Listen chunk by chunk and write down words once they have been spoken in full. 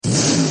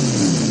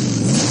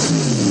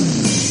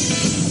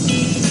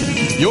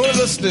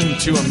listening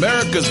to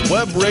America's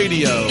Web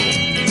Radio.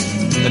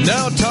 And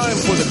now time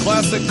for the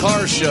Classic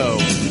Car Show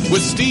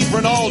with Steve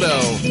Ronaldo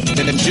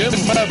and Jim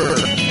Weber.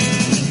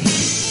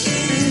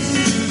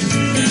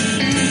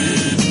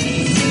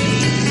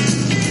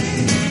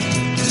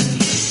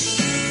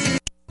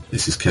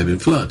 This is Kevin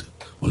Flood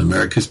on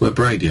America's Web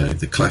Radio,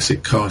 the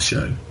Classic Car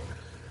Show.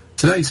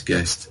 Today's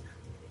guest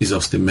is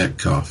Austen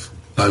Metcalf,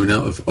 owner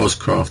of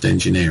Ozcraft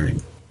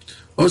Engineering.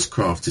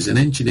 Ozcraft is an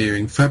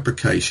engineering,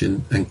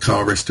 fabrication and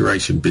car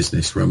restoration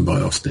business run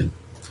by Austen.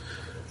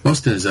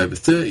 Austen has over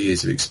 30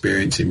 years of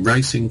experience in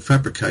racing,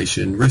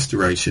 fabrication,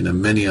 restoration and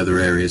many other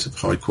areas of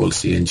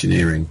high-quality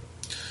engineering.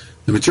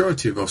 The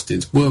majority of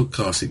Austen's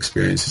world-class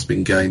experience has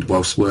been gained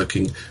whilst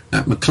working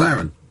at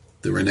McLaren,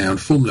 the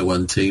renowned Formula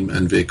One team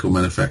and vehicle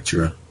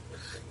manufacturer.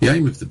 The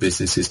aim of the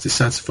business is to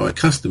satisfy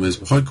customers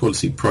with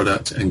high-quality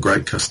product and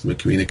great customer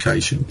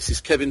communication. This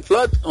is Kevin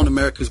Flood on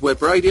America's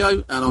Web Radio,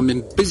 and I'm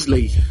in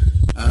Bisley,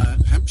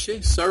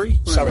 Hampshire, Surrey.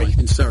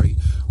 In Surrey.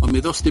 I'm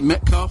with Austen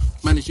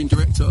Metcalf, Managing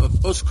Director of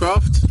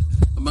Ozcraft,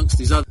 amongst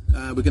his other.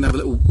 We're going to have a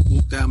little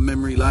walk down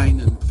memory lane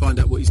and find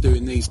out what he's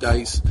doing these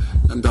days.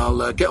 And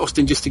I'll get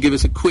Austen just to give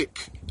us a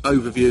quick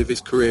overview of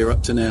his career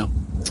up to now.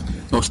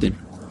 Austen.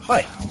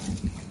 Hi.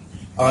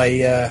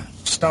 I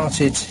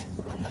started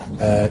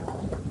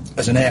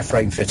as an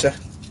airframe fitter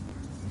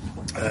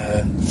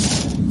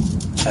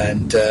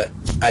and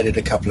added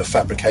a couple of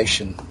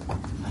fabrication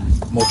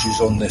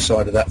modules on the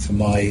side of that for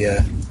my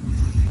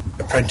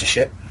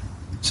apprenticeship.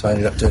 So I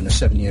ended up doing a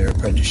 7-year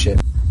apprenticeship.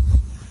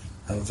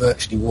 I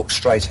virtually walked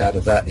straight out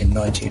of that in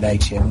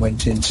 1980 and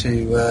went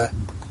into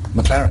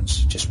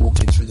McLaren's. Just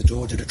walked in through the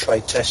door, did a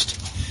trade test.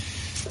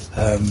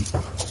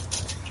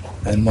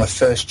 And my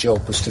first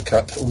job was to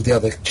cut all the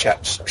other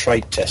chaps'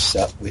 trade tests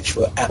up, which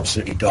were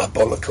absolutely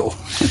diabolical,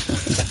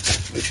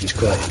 which was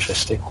quite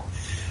interesting.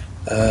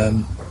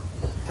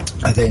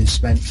 I then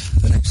spent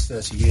the next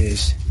 30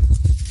 years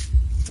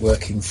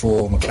working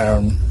for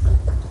McLaren,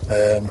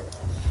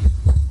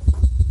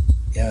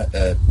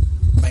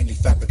 mainly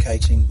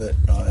fabricating, but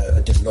I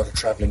did a lot of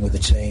travelling with the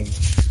team,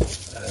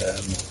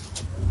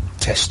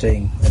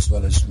 testing as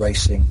well as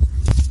racing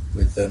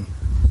with them.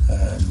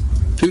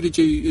 Who did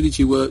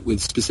you work with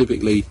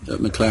specifically at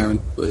McLaren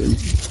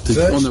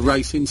on the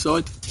racing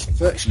side?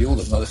 Virtually all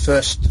of them. The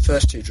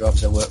first two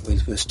drivers I worked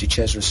with was De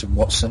Cesaris and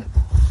Watson,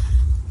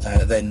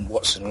 then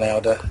Watson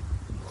Lauda,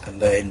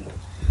 and then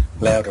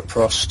Lauda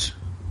Prost,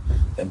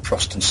 then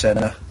Prost and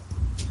Senna,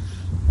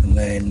 and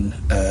then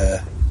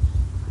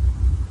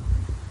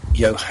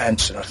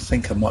Johansson. I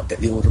think I might get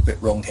the order a bit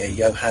wrong here.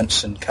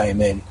 Johansson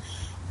came in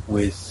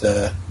with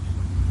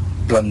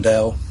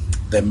Blundell,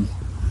 then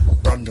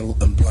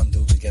Brundle and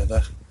Blundell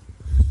together,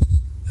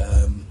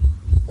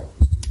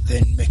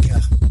 then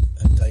Mika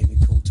and David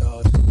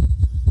Coulthard,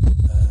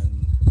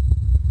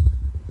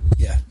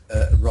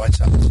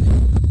 right up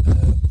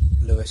to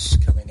Lewis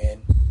coming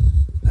in,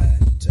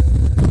 and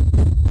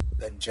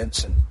then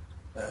Jensen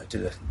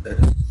did I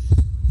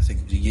think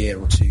it was a year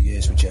or 2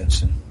 years with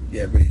Jensen.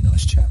 Yeah, really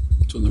nice chap.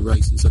 On the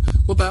racing side.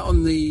 What about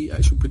on the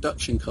actual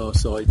production car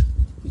side?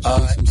 Did you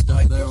do some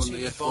stuff there on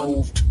the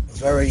F1?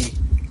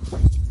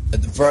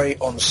 At the very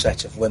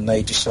onset of when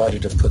they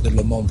decided to put the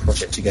Le Mans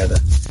project together,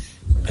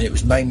 and it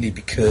was mainly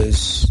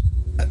because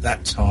at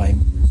that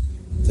time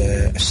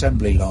the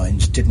assembly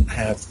lines didn't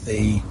have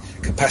the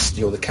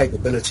capacity or the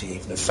capability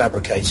even of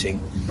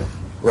fabricating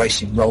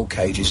racing roll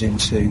cages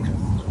into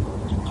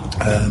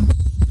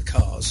the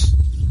cars,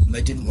 and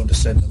they didn't want to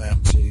send them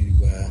out to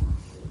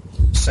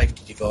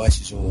safety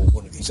devices or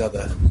one of these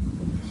other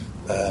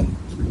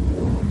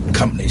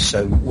companies.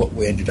 So what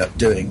we ended up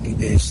doing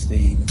is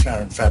the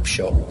McLaren Fab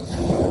Shop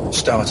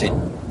started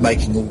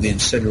making all the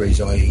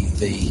ancillaries, i.e.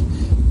 the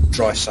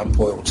dry sump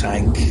oil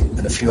tank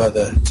and a few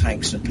other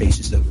tanks and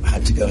pieces that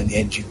had to go in the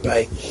engine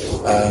bay,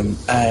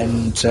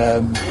 and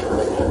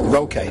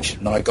roll cage,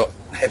 and I got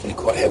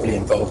quite heavily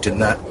involved in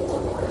that.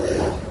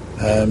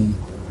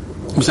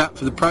 Was that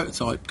for the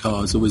prototype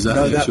cars, or was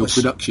that the actual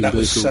production vehicle? That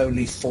was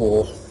solely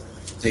for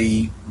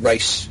the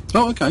race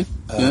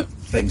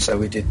thing. So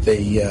we did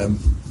the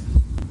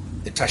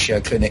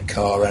Tashio Clinic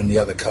car and the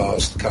other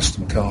cars, the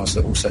custom cars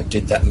that also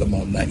did that Le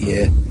Mans that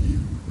year,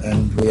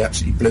 and we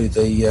absolutely blew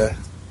the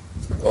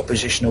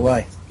opposition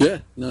away. Yeah,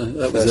 no,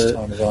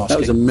 that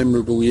was a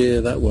memorable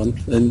year, that one.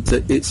 And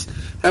it's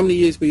how many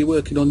years were you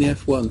working on the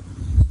F1?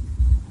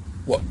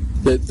 What,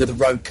 the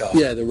road car?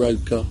 Yeah, the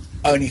road car.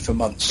 Only for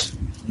months,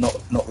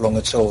 not long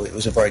at all. It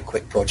was a very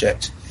quick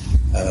project,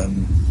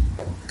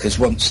 because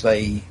once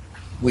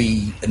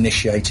we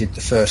initiated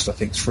the first, I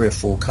think, 3 or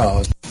 4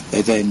 cars,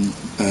 they then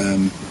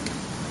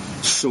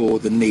saw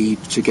the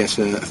need to get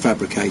a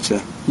fabricator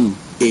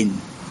in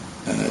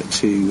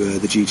to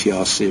the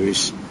GTR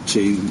series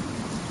to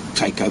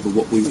take over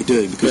what we were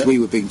doing, because we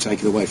were being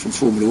taken away from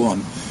Formula One,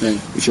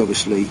 which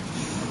obviously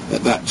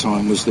at that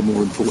time was the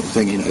more important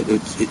thing. You know,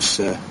 it's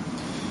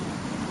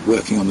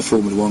working on the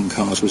Formula One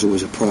cars was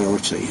always a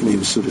priority, and it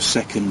was sort of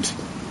second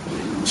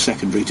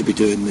secondary to be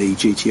doing the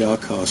GTR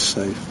cars.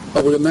 So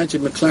I would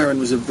imagine McLaren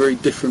was a very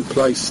different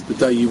place the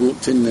day you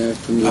walked in there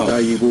from the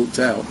day you walked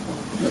out.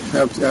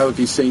 How have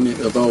you seen it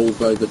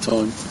evolve over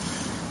time?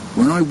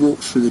 When I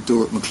walked through the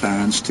door at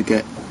McLaren's to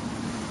get,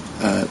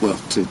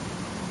 to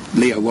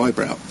Leo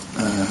Wybrow,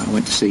 I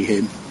went to see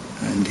him,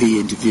 and he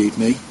interviewed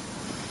me,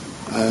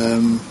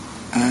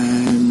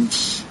 and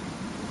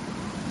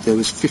there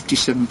was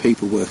 57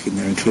 people working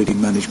there, including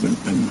management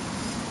and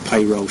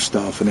payroll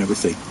staff and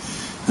everything.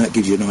 And that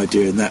gives you an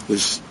idea, and that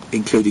was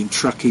including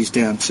truckies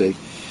down to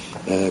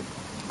the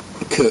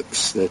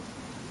cooks, the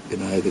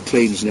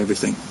cleaners and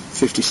everything.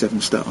 57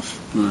 staff.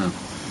 Wow.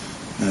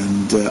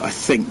 And I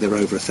think they're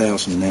over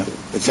 1,000 now. In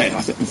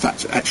fact,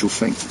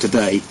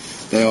 today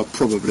they are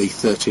probably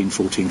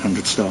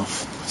 1,400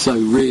 staff. So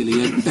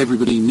really,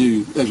 everybody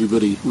knew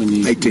everybody when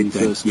you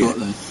first got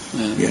there.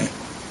 Yeah.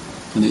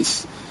 And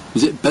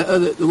was it better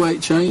the way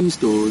it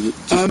changed, or was it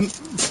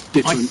just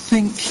different? I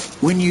think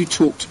when you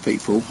talk to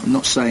people, I'm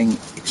not saying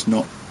it's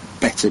not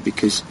better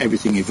because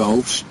everything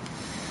evolves,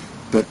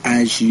 but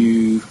as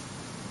you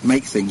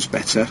make things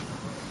better,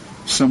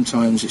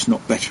 sometimes it's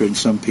not better in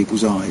some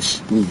people's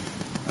eyes.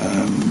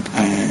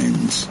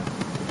 And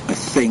I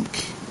think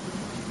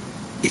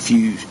if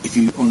you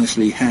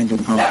honestly, hand on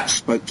heart,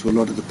 spoke to a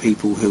lot of the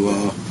people who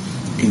are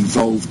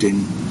involved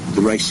in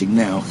the racing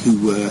now,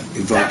 who were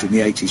involved in the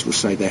 80s, will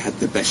say they had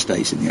the best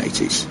days in the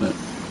 80s. Yeah.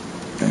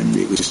 And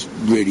it was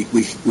really,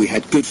 we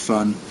had good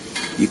fun.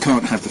 You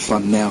can't have the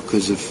fun now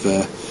because of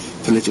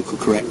political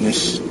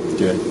correctness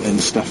and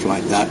stuff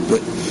like that.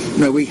 But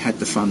no, we had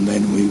the fun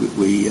then.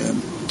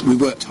 We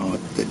worked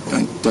hard.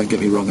 Don't get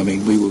me wrong. I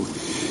mean,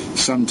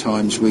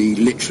 sometimes we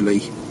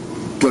literally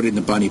got in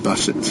the bunny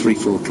bus at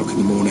 3-4 o'clock in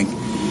the morning,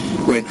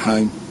 went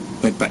home,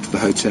 went back to the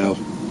hotel,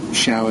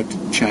 showered,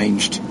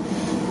 changed.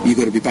 You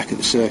got to be back at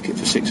the circuit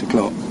for 6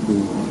 o'clock.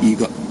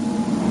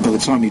 By the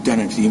time you've done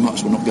anything, you might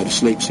as well not go to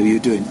sleep. So you're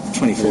doing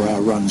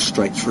 24-hour runs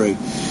straight through.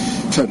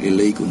 Totally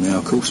illegal now,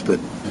 of course, but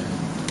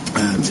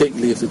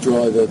particularly if the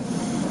driver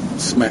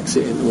smacks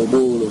it into a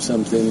wall or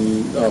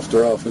something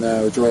after half an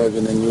hour of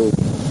driving, and you're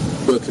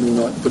working all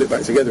night to put it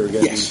back together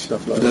again. Yes, and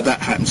stuff like that. That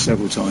happened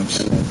several times.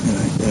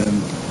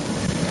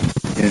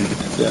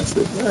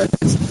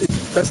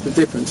 That's the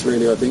difference,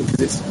 really. I think,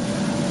 because it's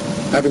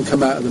having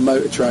come out of the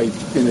motor trade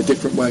in a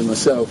different way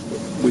myself.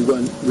 We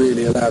weren't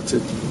really allowed to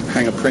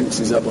hang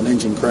apprentices up on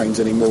engine cranes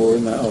anymore,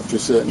 and that after a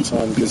certain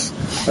time, because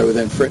they were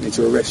then threatening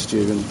to arrest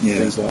you and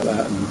things like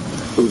that, and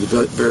all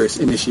the various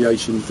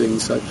initiation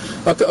things. So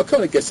I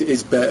kind of guess it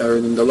is better,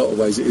 and in a lot of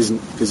ways it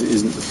isn't, because it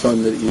isn't the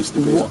fun that it used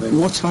to be.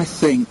 What I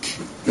think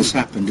has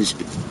happened is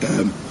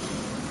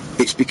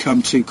it's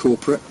become too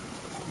corporate.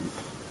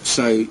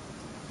 So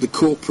the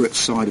corporate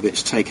side of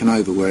it's taken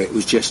over, where it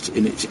was just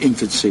in its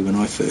infancy when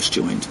I first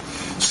joined.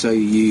 So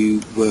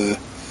you were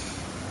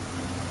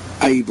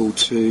able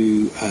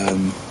to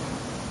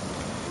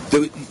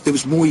there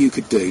was more you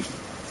could do.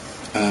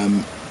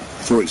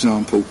 For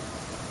example,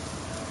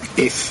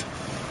 if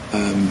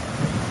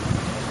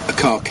a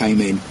car came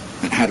in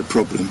and had a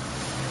problem,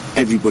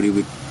 everybody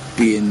would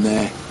be in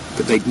there,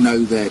 but they'd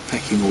know their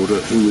pecking order,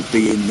 who would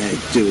be in there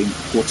doing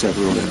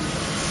whatever on it.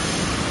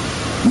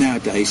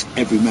 Nowadays,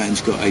 every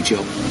man's got a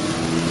job.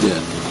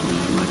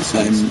 Makes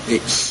sense. And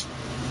it's,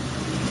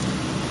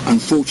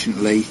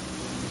 unfortunately,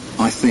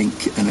 I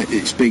think, and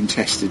it's been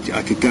tested,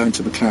 I could go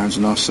into McLaren's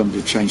and ask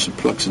somebody to change some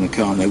plugs in a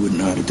car and they wouldn't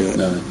know how to do it.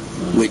 No.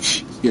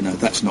 Which,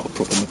 that's not a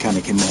proper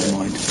mechanic in my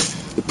mind.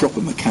 The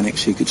proper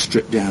mechanics who could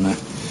strip down a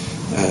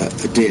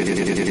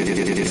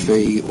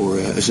DFE or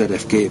a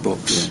ZF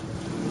gearbox,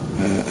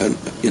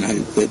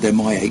 they're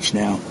my age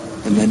now,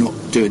 and they're not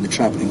doing the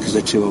travelling because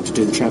they're too old to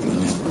do the travelling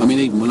now. I mean,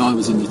 even when I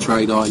was in the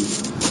trade, I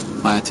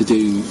had to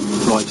do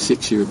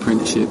 5-6 year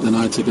apprenticeship, then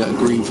I had to go to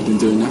Greenford and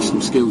do a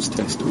national skills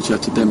test, which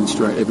had to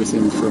demonstrate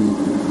everything from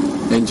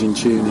engine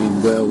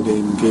tuning,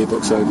 welding,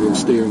 gearbox overhaul,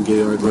 steering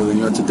gear overhaul.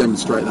 You had to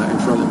demonstrate that in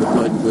front of a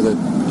bloke with a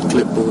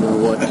clipboard and a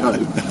white coat,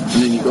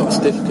 and then you got a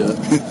certificate.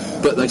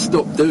 But they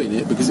stopped doing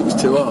it because it was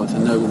too hard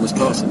and no one was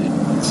passing it.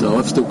 So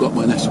I've still got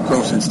my national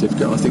craftsman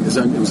certificate. I think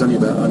it was only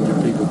about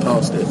 100 people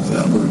passed it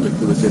out of 100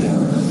 people that did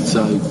it.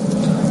 So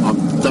I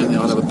don't think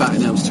I'd have a bat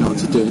in hell's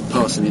chance of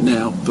passing it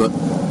now, but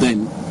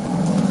then.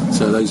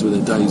 So those were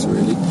the days,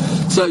 really.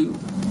 So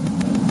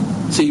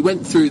you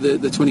went through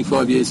the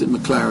 25 years at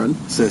McLaren.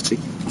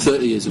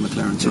 30 years at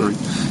McLaren, sorry.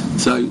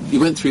 So you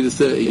went through the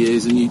 30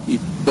 years, and you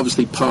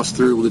obviously passed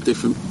through all the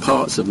different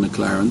parts of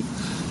McLaren.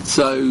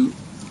 So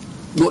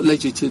what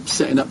led you to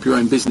setting up your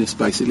own business,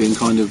 basically, and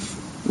kind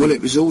of... Well, it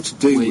was all to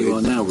do where with... you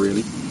are now,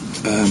 really.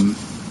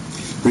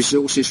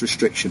 Resources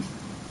restriction.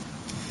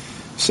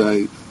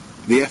 So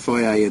the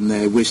FIA, in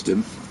their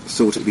wisdom,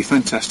 thought it would be a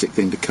fantastic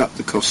thing to cut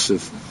the costs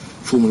of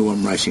Formula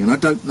 1 racing, and I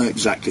don't know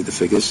exactly the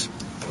figures,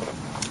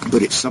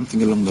 but it's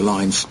something along the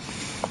lines,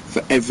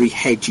 for every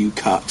head you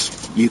cut,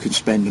 you can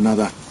spend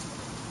another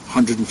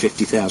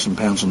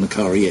 £150,000 on the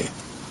car a year.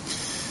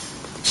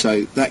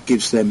 So that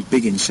gives them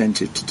big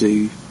incentive to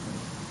do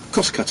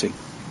cost cutting.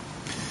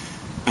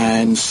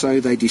 And so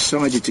they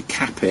decided to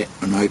cap it,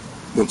 and I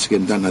once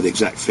again, don't know the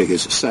exact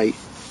figures, say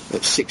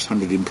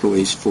 600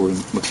 employees for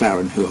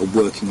McLaren who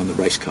are working on the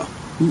race car.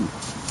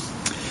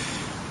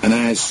 And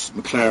as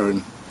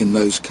McLaren in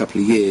those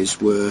couple of years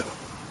were,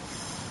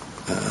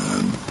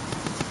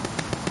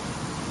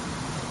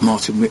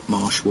 Martin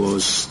Whitmarsh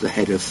was the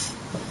head of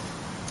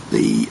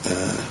the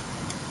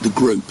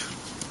group.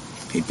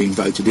 He'd been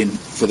voted in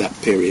for that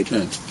period.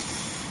 Yeah.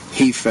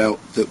 He felt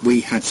that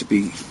we had to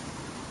be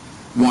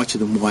whiter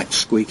than white,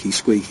 squeaky,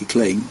 squeaky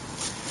clean,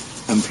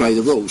 and play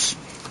the rules.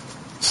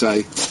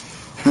 So,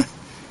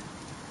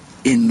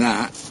 in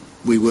that,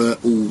 we were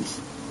all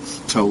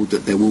told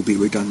that there will be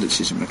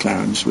redundancies in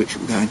McLaren's, which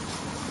were going,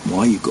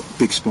 why? You've got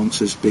big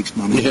sponsors, big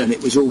money, and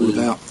it was all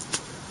about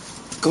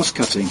cost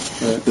cutting,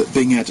 but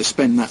being able to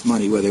spend that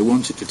money where they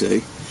want it to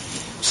do.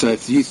 So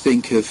if you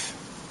think of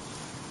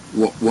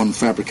what one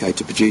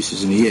fabricator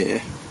produces in a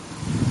year,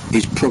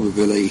 is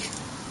probably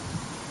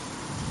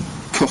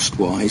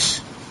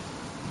cost-wise,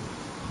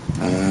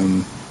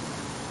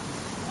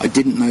 I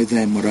didn't know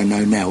then what I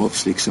know now,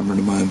 obviously, because I'm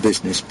running my own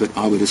business, but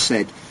I would have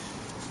said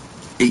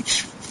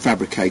each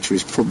fabricator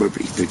is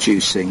probably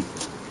producing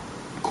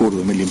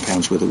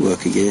 £250,000 worth of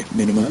work a year,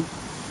 minimum.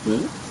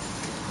 Yeah.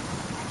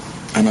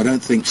 And I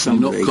don't think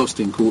somebody... You're not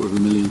costing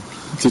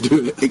 £250,000 to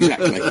do it.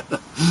 Exactly.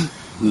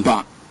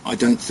 But I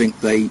don't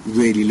think they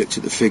really looked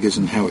at the figures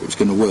and how it was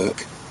going to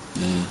work.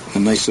 Yeah.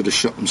 And they sort of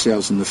shot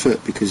themselves in the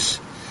foot because,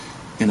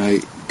 you know,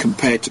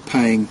 compared to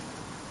paying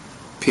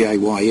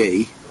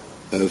PAYE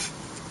of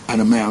an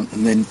amount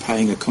and then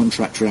paying a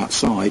contractor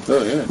outside,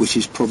 which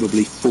is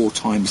probably 4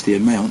 times the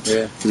amount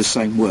for the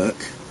same work,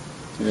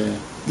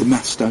 the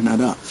maths don't add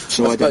up.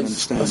 So I don't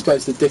understand. I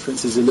suppose the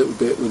difference is a little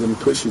bit with them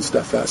pushing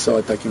stuff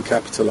outside. They can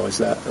capitalise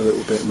that a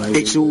little bit, maybe.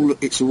 It's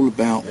all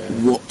about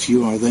what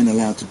you are then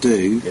allowed to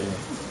do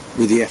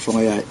with the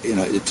FIA, you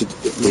know,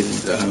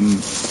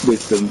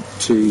 with them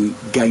to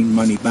gain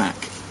money back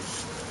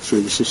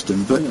through the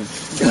system. But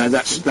you know,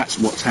 that's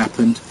what's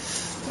happened,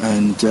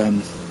 and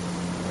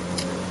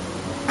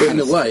in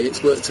a way,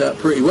 it's worked out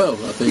pretty well,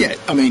 I think. Yeah,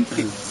 I mean,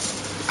 I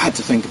had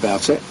to think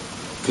about it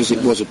because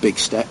it was a big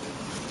step.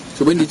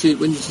 So when did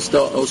you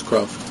start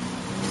Ozcraft?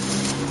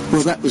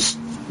 Well, that was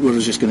what I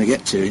was just going to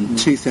get to. In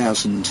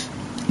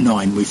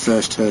 2009, we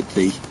first heard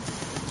the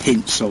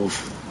hints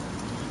of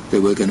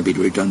there were going to be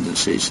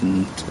redundancies,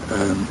 and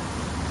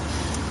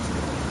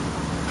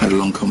had a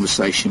long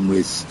conversation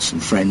with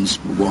some friends.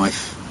 My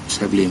wife was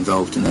heavily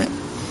involved in it,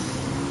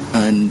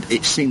 and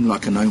it seemed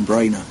like a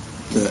no-brainer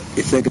that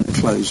if they're going to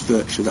close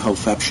virtually the whole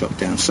fab shop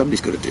down, somebody's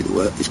got to do the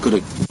work.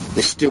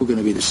 There's still going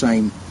to be the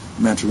same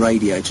amount of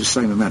radiators,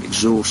 same amount of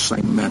exhaust,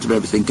 same amount of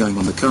everything going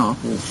on the car.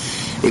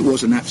 It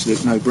was an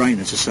absolute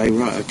no-brainer to say,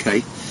 right,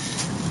 okay,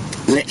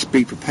 let's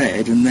be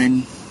prepared and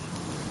then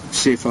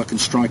see if I can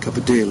strike up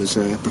a deal as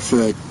a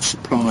preferred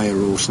supplier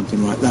or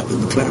something like that with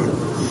McLaren.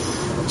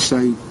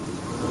 So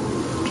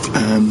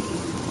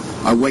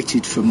I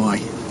waited for my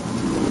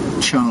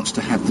chance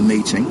to have the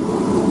meeting,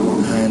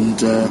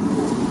 and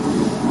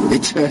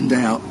it turned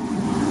out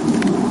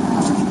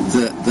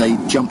that they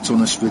jumped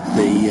on us with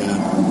the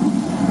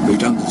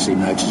redundancy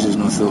notices,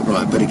 and I thought,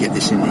 right, I better get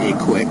this in here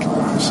quick.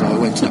 So I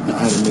went up and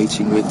had a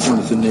meeting with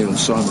Jonathan Neal and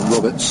Simon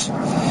Roberts,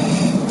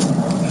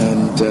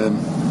 and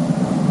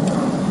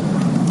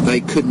they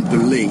couldn't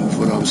believe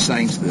what I was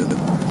saying to them.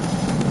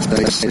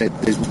 They said,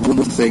 there's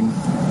one thing,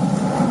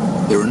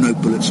 there are no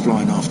bullets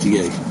flying after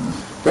you.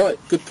 Right,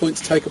 good point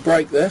to take a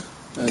break there,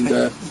 and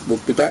we'll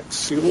be back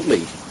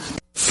shortly.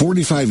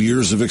 45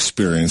 years of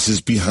experience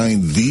is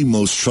behind the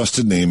most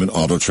trusted name in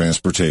auto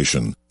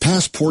transportation.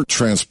 Passport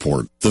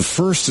Transport, the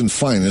first and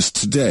finest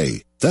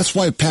today. That's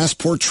why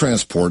Passport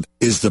Transport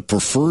is the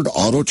preferred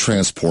auto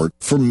transport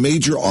for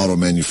major auto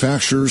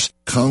manufacturers,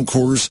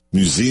 concours,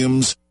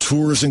 museums,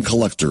 tours, and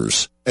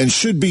collectors, and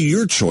should be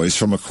your choice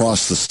from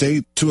across the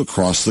state to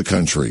across the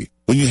country.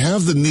 When you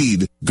have the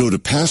need, go to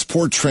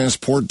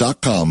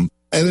PassportTransport.com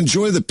and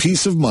enjoy the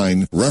peace of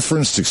mind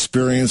referenced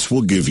experience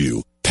will give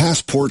you.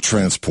 Passport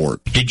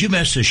Transport. Did you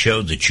miss a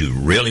show that you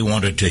really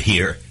wanted to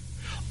hear?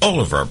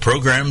 All of our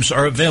programs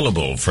are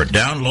available for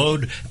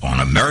download on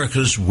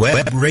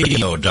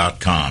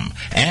americaswebradio.com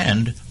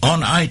and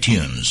on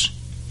iTunes.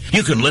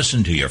 You can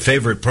listen to your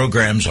favorite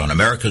programs on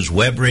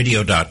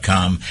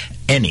americaswebradio.com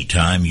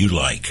anytime you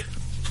like.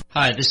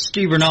 Hi, this is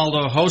Steve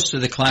Ronaldo, host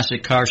of the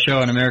Classic Car Show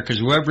on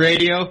America's Web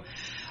Radio.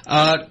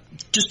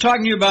 Just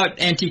talking to you about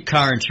antique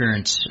car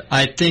insurance.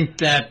 I think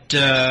that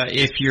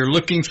if you're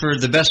looking for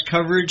the best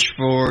coverage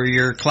for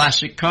your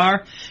classic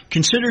car,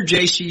 consider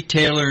J.C.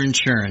 Taylor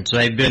Insurance.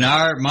 They've been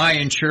my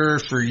insurer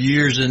for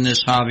years in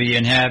this hobby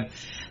and have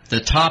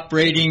the top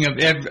rating of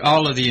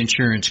all of the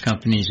insurance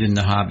companies in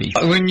the hobby.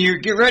 When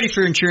you get ready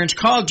for insurance,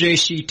 call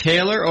J.C.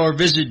 Taylor or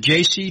visit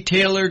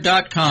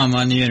jctaylor.com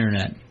on the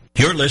Internet.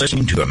 You're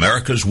listening to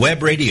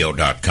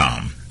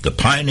americaswebradio.com, the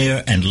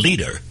pioneer and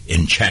leader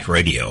in chat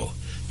radio.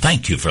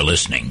 Thank you for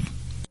listening.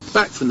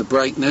 Back from the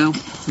break now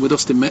with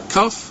Austen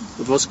Metcalf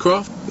of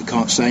Ozcraft. We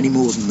can't say any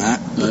more than that,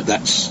 but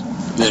that's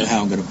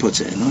how I'm going to put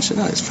it. And I said,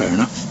 that's fair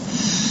enough.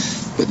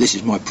 But this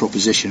is my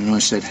proposition. And I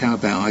said, how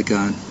about I go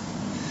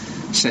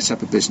and set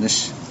up a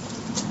business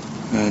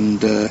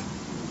and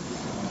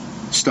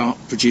start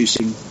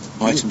producing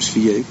items for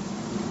you,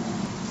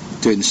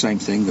 doing the same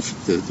thing,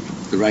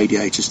 the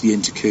radiators, the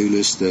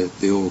intercoolers,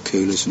 the oil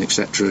coolers and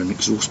etc. and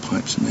exhaust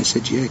pipes. And they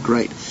said, yeah,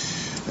 great.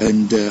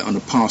 And on a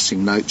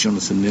passing note,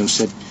 Jonathan Neal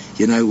said,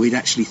 you know, we'd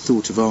actually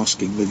thought of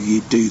asking whether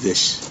you'd do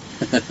this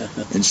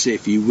and see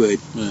if you would,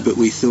 but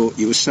we thought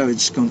you were so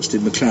ensconced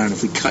in McLaren,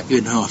 if we cut you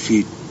in half,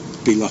 you'd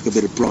be like a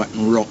bit of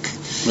Brighton Rock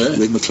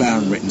with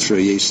McLaren written through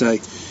you. So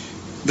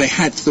they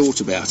had thought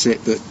about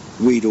it, but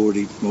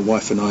my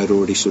wife and I had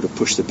already sort of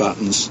pushed the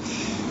buttons.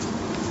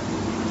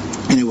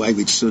 In a way,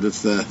 we'd sort of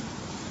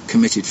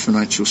committed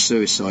financial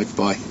suicide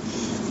by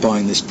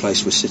buying this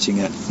place we're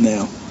sitting at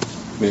now.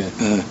 Yeah.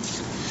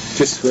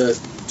 Just for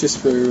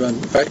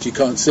the fact you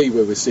can't see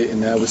where we're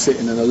sitting now, we're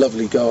sitting in a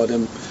lovely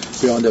garden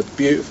behind a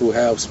beautiful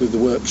house with the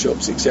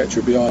workshops,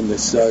 etc. behind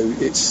us. So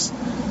it's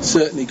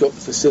certainly got the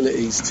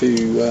facilities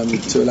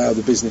to allow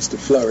the business to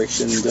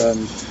flourish. And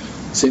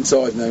since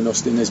I've known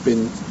Austin, there's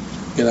been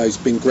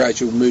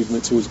gradual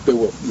movement towards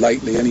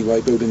lately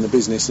anyway, building the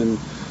business. And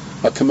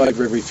I come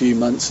over every few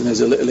months, and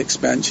there's a little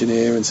expansion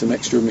here and some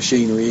extra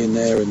machinery in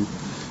there. And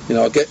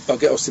I'll get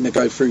Austin to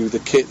go through the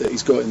kit that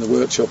he's got in the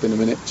workshop in a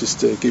minute, just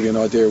to give you an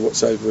idea of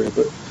what's over here.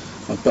 But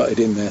I butted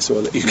in there, so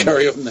I'll let you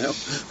carry on now.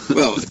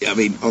 Well, I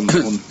mean,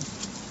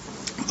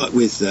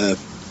 with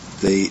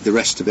the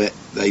rest of it,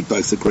 they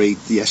both agreed,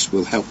 yes,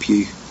 we'll help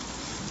you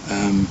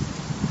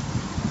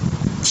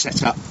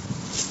set up.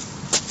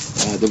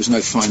 There was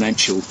no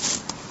financial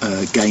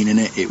gain in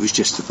it. It was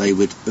just that they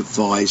would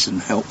advise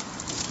and help.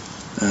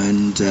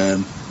 And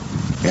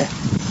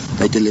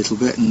they did a little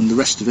bit, and the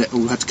rest of it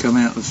all had to come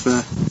out of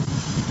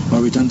my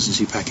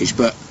redundancy package.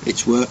 But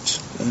it's worked,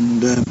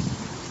 and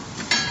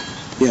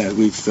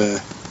we've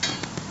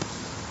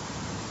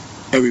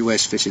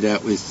everywhere's fitted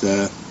out with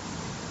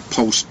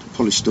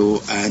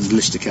Polystore and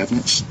Lister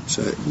cabinets,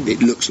 so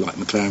it looks like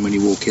McLaren when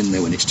you walk in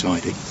there when it's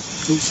tidy.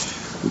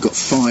 We've got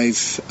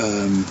 5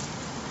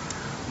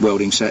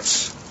 welding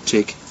sets,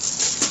 TIG,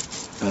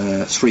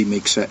 3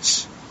 MIG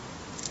sets,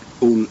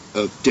 all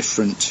of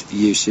different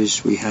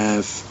uses. We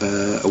have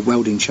a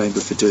welding chamber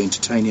for doing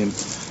titanium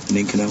and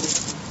Inconel.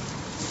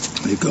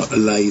 We've got a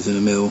lathe and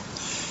a mill.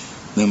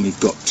 Then we've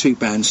got 2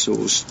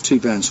 bandsaws. 2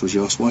 bandsaws,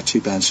 you ask, why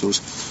 2 bandsaws?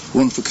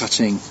 One for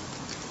cutting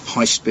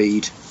high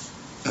speed,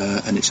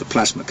 and it's a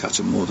plasma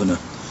cutter more than a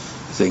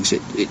thing, so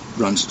it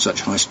runs at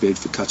such high speed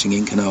for cutting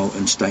Inconel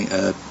and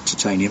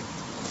titanium.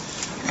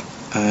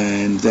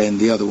 And then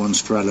the other one's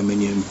for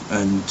aluminium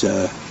and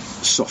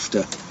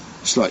softer,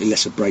 slightly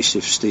less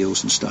abrasive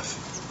steels and stuff.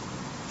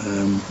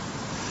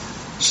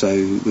 So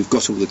we've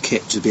got all the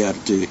kit to be able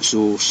to do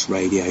exhaust,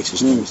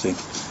 radiators and everything.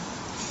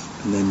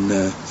 And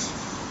then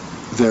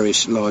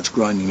various large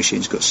grinding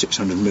machines, got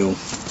 600mm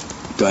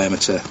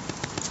diameter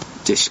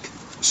disc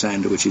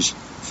sander, which is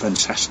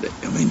fantastic.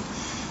 I mean,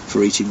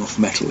 for eating off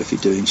metal if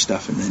you're doing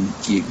stuff, and then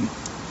you can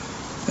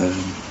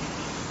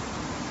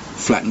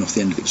flatten off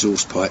the end of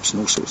exhaust pipes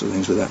and all sorts of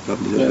things with that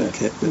lovely little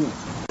kit.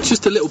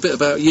 Just a little bit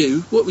about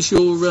you. What was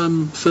your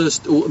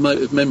first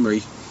automotive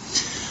memory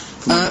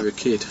from when you were a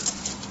kid?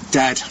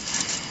 Dad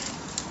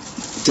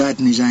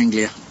and his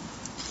Anglia,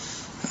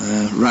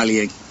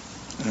 rallying,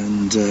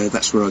 and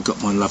that's where I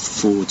got my love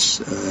for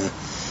Fords.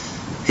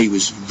 He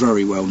was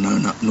very well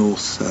known up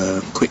north,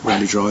 quick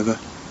rally driver.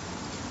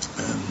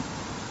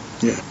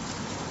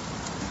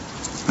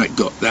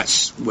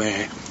 That's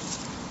where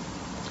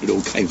it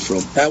all came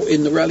from. Out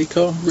in the rally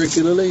car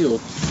regularly, or?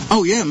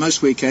 Oh yeah,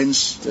 most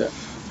weekends. Yeah.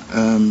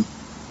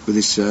 With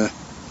his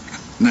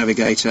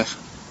Navigator,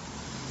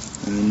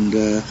 and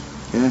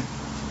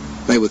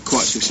they were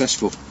quite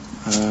successful.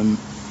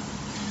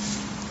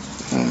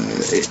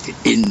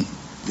 In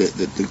the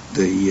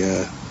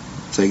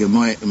thing, and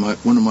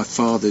one of my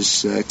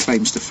father's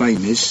claims to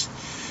fame is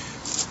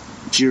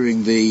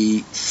during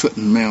the foot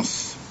and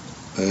mouth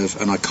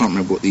of, and I can't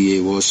remember what the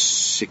year was,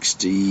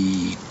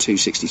 62,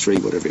 63,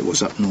 whatever it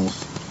was, up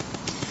north.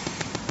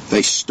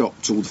 They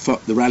stopped all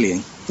the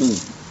rallying.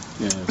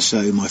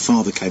 So my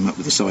father came up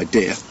with this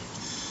idea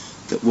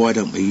that why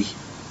don't we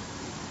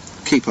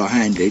keep our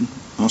hand in,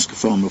 ask a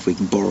farmer if we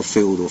can borrow a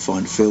field or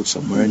find a field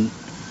somewhere, and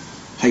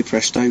hey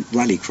presto,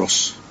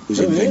 rallycross was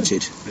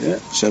invented. Yeah.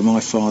 So my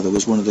father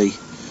was one of the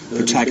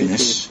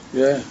protagonists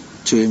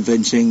to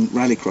inventing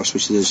rallycross,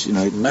 which is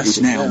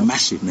massive now.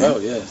 Oh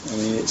yeah, I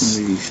mean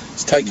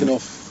it's taken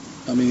off.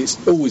 I mean it's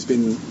always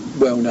been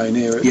well known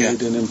here at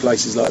Eden and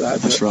places like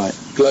that. That's right.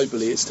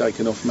 Globally, it's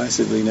taken off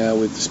massively now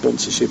with the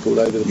sponsorship all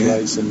over the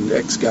place and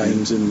X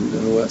Games and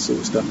all that sort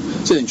of stuff.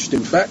 It's an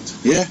interesting fact.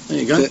 Yeah, there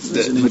you go.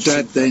 My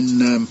dad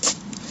then.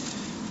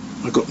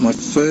 I got my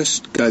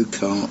first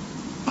go-kart,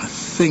 I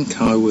think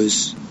I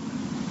was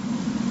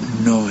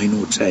 9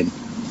 or 10,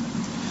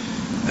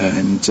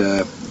 and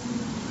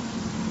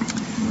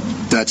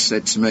Dad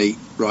said to me,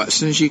 right, as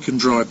soon as you can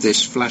drive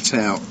this flat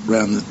out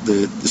round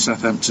the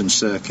Southampton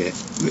circuit,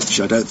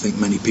 which I don't think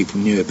many people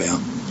knew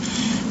about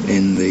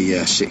in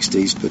the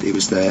 60s, but it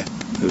was there.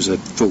 There was a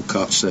full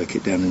kart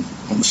circuit down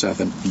on the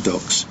Southampton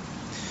docks,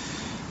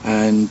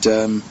 and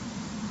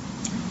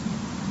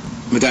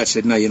my dad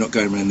said, no, you're not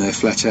going around there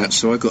flat out.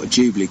 So I got a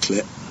Jubilee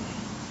clip,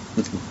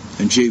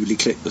 and Jubilee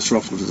clipped the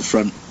throttle to the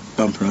front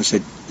bumper. And I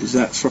said, is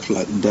that throttle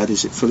open, Dad?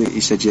 Is it fully?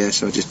 He said, yeah.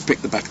 So I just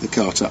picked the back of the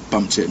cart up,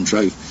 bumped it, and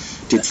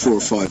did 4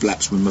 or 5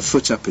 laps with my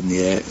foot up in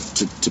the air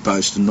to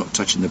boast and not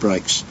touching the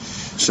brakes.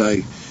 So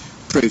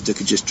proved I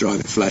could just drive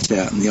it flat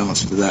out. And the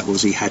answer to that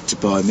was he had to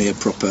buy me a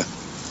proper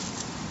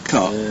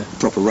car,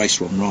 proper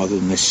race one, rather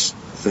than this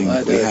thing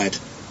that we had.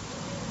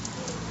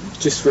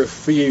 Just for a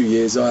few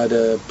years, I had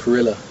a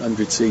Perilla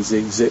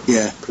 100cc Zip,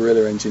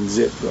 Perilla engine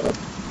Zip.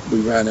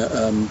 We ran at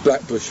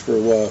Blackbush for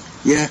a while.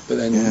 Yeah. But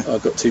then I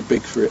got too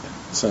big for it,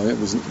 so it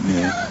wasn't.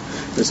 Yeah.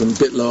 It was a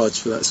bit large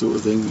for that sort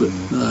of thing. But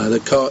the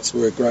karts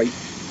were a great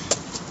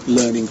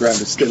learning ground,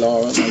 and still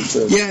are, aren't they?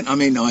 For I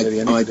mean,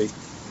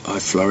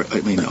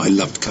 I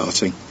loved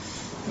karting.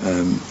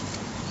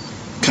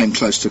 Came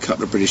close to a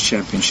couple of British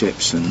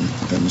championships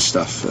and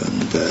stuff,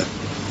 and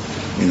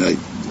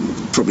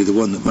probably the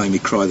one that made me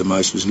cry the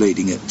most was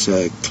leading at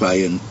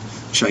Clay and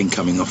Shane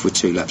coming off with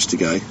 2 laps to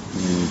go.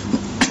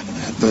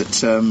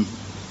 But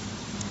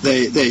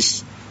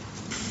there's,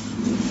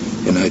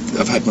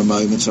 I've had my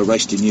moments. I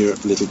raced in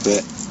Europe a little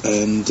bit,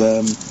 and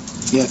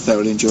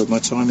thoroughly enjoyed my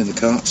time in the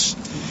karts.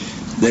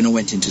 Then I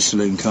went into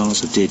saloon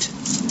cars. I did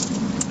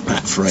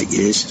that for 8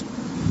 years.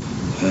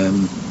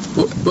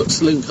 What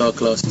saloon car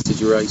classes did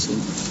you race in?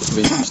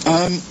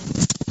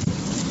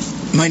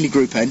 Mainly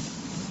Group N,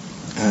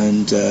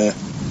 and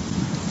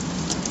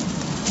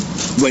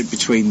went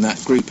between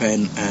that Group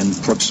N and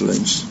prod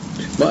saloons.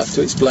 Might have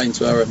to explain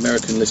to our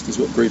American listeners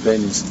what Group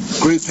N is.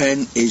 Group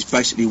N is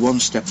basically one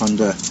step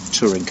under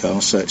touring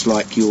cars, so it's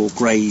like your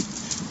grade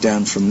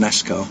down from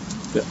NASCAR,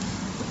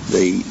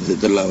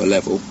 the lower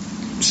level.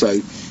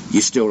 So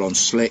you're still on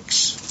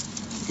slicks,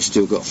 you've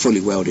still got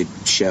fully welded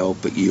shell,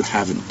 but you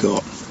haven't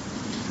got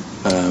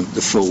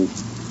the full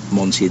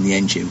Monty in the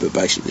engine, but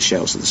basically the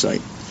shells are the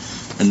same.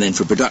 And then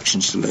for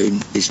production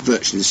saloon, it's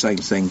virtually the same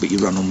thing, but you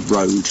run on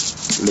road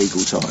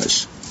legal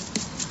tyres.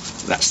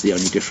 That's the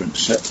only difference.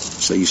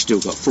 So you've still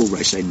got full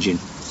race engine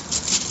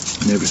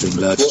and everything,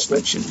 large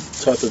suspension.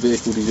 What type of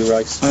vehicle did you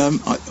race?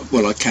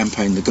 I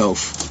campaigned the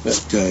Golf,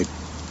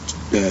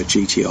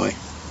 GTI,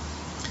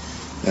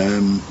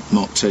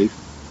 Mark II.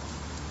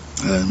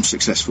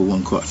 Successful,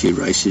 won quite a few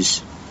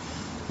races.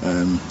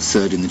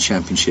 3rd in the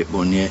championship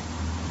one year.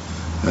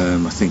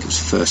 I think it was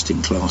 1st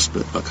in class,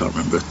 but I can't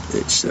remember.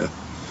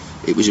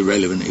 It was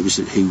irrelevant. It was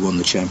who won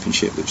the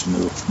championship which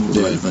was more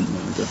relevant.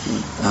 No,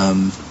 definitely.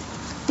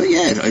 But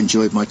I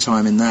enjoyed my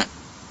time in that.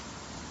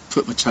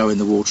 Put my toe in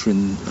the water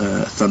in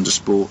Thunder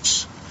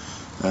Sports.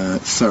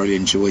 Thoroughly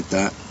enjoyed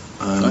that.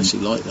 I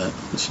actually like that.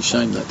 It's a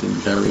shame that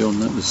didn't carry on.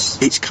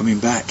 It's coming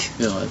back.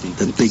 Yeah,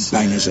 the big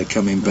bangers are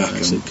coming back.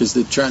 Because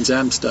the Trans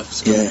Am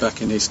stuff's coming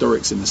back in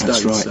historics in the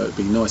States, right. so it'd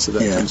be nice if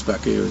that comes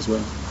back here as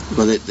well.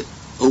 Well,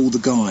 all the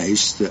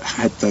guys that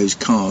had those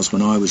cars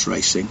when I was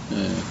racing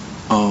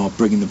are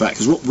bringing them back.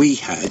 Because what we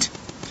had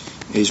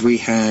is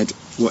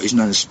what is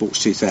known as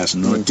Sports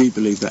 2000, and I do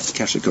believe that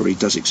category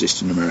does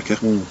exist in America.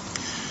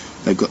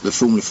 They've got the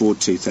Formula Ford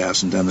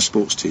 2000 and the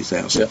Sports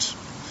 2000. Yep.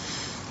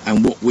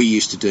 And what we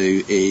used to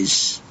do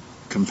is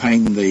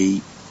campaign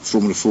the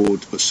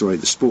the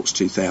Sports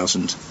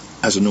 2000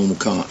 as a normal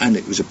car, and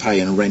it was a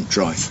pay and a rent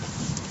drive.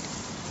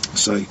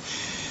 So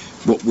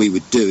what we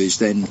would do is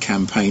then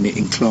campaign it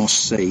in Class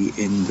C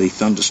in the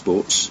Thunder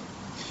Sports,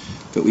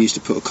 but we used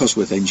to put a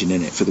Cosworth engine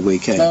in it for the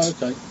weekend. Oh,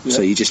 okay. Yeah.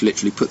 So you just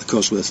literally put the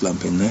Cosworth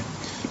lump in there.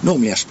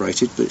 Normally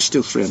aspirated, but it's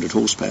still 300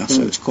 horsepower,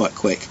 so it's quite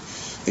quick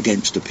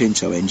against a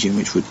Pinto engine,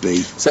 which would be...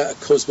 Is that a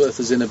Cosworth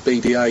as in a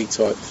BDA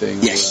type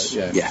thing? Yes,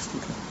 yeah. Okay.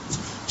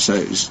 So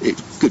it's a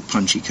good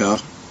punchy car,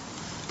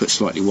 but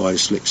slightly wider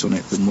slicks on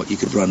it than what you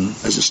could run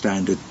as a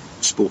standard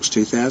Sports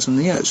 2000.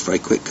 It was a very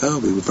quick car.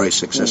 We were very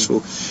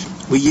successful.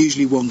 We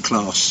usually won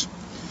class,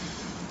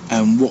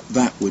 and what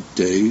that would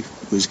do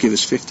was give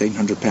us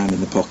 £1,500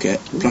 in the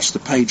pocket, plus the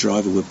pay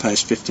driver would pay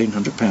us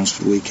 £1,500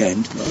 for the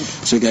weekend.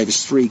 So it gave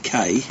us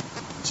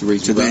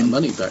 £3,000 to then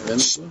money back then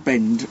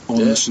spend on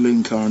the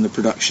saloon car and the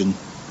production,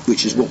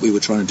 which is what we were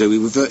trying to do. We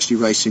were virtually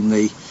racing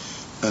the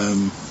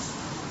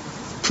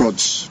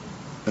Prods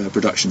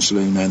production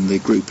saloon and the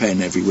Group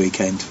N every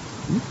weekend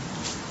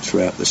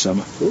throughout the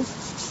summer. Cool.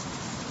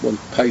 One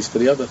pays for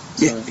the other.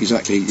 So. Yeah,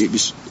 exactly. It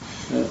was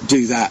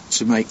do that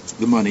to make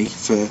the money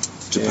to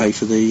pay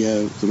for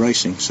the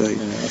racing. So I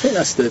think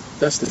that's the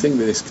thing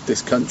with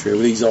this country,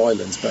 with these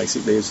islands.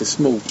 Basically, it's a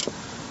small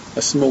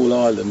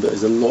island, but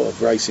there's a lot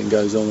of racing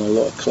goes on, a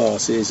lot of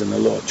classes, and a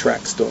lot of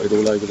tracks dotted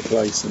all over the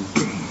place, and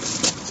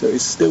so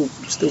it's still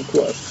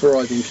quite a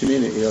thriving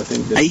community. I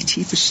think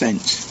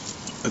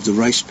 80% of the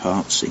race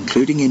parts,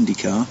 including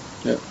IndyCar,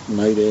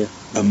 made here,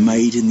 are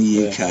made in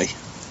the UK.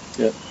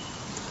 Yeah.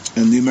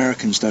 And the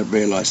Americans don't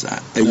realise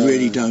that. They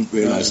really don't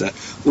realise that.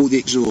 All the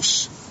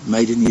exhausts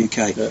made in the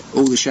UK. Yeah.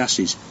 All the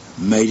chassis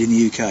made in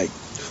the UK.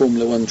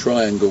 Formula One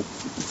triangle.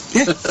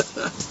 Yeah.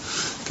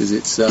 Because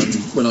it's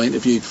when I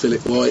interviewed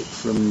Philip White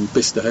from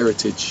Bicester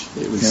Heritage,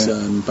 it was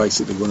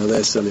basically one of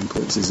their selling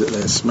points is that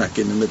they're smack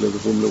in the middle of the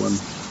Formula One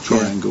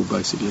triangle,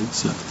 basically.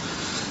 So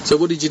So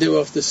what did you do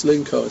after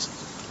saloon cars?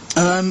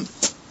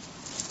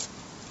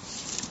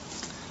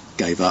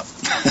 Gave up.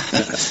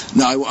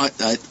 No,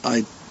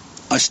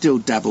 I still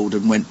dabbled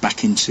and went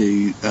back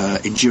into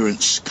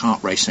endurance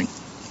kart racing.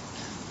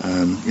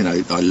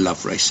 I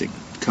love racing.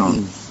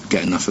 Can't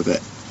get enough of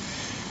it.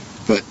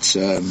 But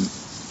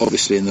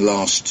obviously in the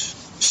last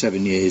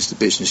 7 years the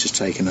business has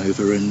taken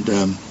over, and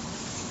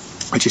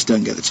I just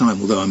don't get the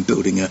time, although I'm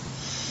building a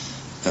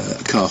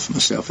car for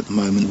myself at the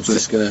moment. I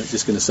was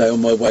just gonna say,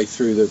 on my way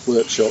through the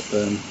workshop,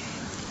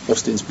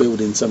 Austin's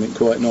building something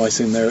quite nice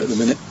in there at the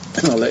minute.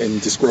 I'll let him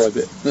describe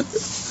it.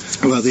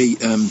 Well,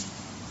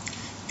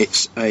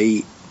 it's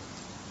going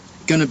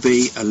to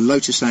be a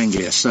Lotus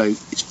Anglia, so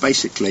it's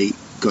basically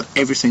got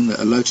everything that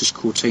a Lotus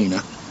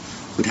Cortina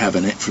would have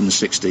in it from the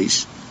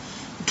 60s,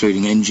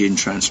 including engine,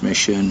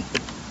 transmission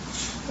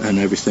and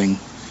everything,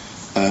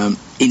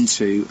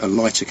 into a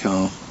lighter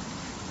car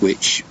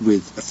which,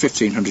 with a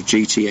 1500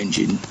 GT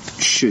engine,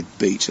 should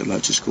beat a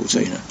Lotus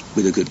Cortina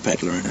with a good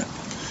peddler in it.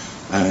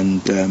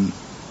 And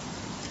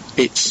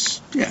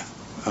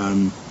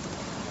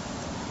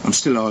I'm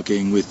still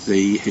arguing with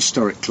the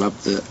historic club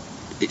that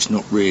it's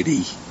not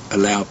really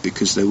allowed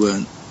because they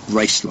weren't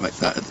raced like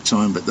that at the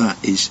time, but that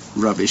is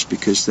rubbish,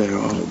 because there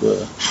are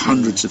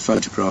hundreds of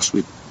photographs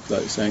with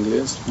Lotus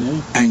Anglias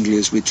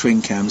with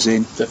twin cams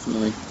in,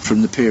 definitely,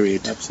 from the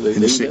period, absolutely,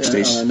 in the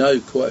 60s. I know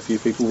quite a few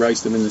people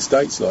raced them in the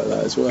States like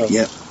that as well.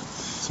 Yeah.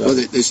 So. Well,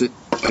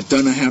 I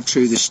don't know how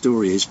true this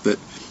story is, but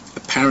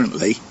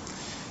apparently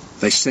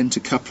they sent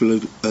a couple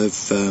of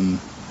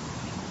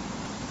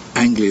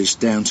Anglias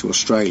down to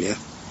Australia,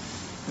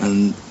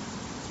 and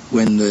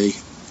when the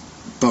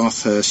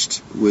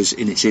Bathurst was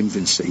in its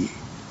infancy,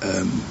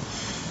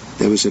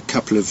 there was a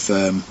couple of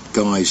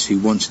guys who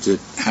wanted to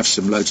have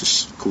some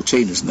Lotus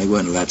Cortinas, and they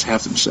weren't allowed to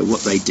have them. So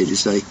what they did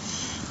is they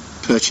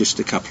purchased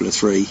a couple of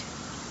 3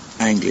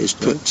 Anglias,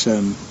 put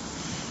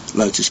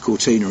Lotus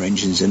Cortina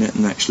engines in it,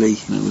 and actually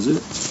that was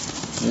it.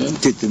 Yeah.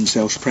 Did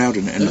themselves proud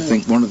in it. And I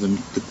think one of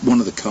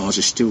the cars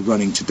is still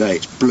running today.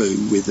 It's blue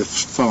with a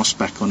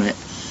fastback on it,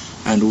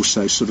 and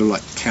also sort of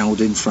like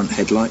cowled-in front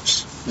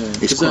headlights. Yeah.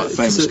 It's quite a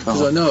famous car.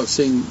 Because I know I've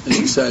seen, as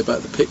you say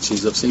about the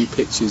pictures, I've seen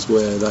pictures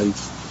where they've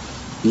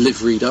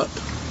liveried up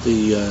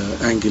the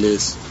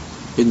Anglias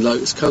in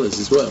Lotus colours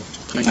as well.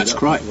 That's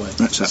correct.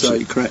 That's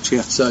absolutely correct,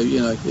 yeah. So,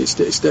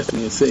 it's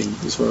definitely a thing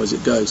as far as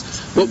it goes.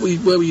 Where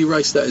were you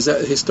raced at? Is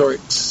that a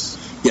historics?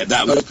 Yeah,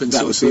 that would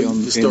be on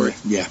historic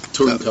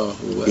touring car or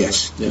whatever.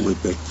 Yes, it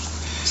would be.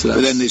 So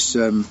but then there's,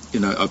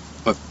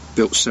 I've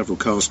built several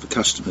cars for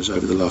customers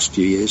over the last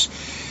few years.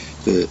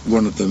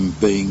 One of them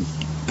being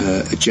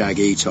a Jag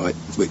E-Type,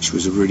 which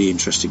was a really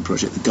interesting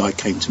project. The guy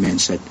came to me and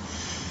said,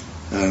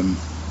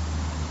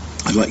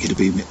 I'd like you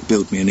to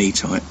build me an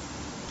E-Type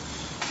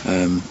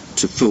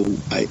to full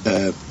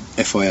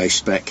FIA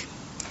spec,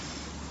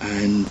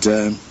 and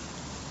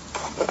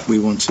we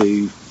want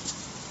to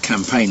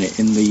campaign it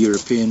in the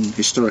European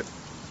Historic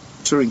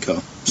Touring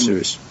Car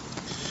Series.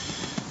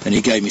 And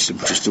he gave me some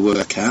just to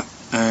work at,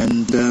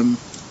 and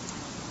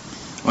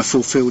I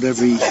fulfilled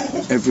every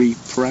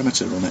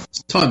parameter on it.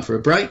 Time for a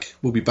break.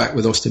 We'll be back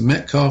with Austen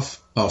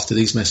Metcalf after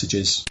these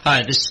messages.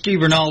 Hi, this is Steve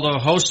Ronaldo,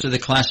 host of the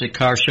Classic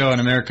Car Show on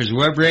America's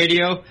Web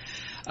Radio.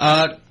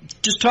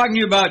 Just talking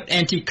to you about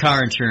antique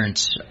car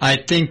insurance. I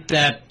think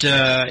that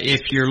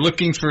if you're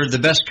looking for the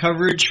best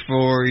coverage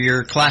for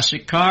your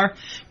classic car,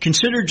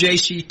 consider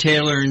J.C.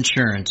 Taylor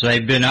Insurance.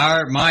 They've been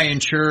my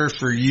insurer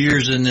for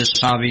years in this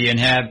hobby and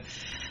have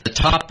the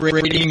top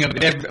rating of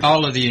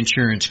all of the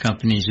insurance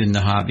companies in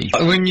the hobby.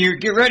 When you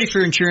get ready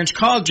for insurance,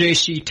 call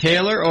J.C.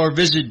 Taylor or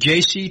visit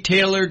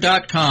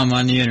jctaylor.com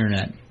on the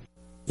Internet.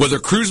 Whether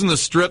cruising the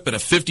strip in a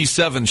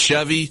 57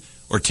 Chevy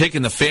or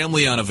taking the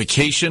family on a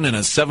vacation in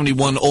a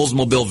 71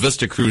 Oldsmobile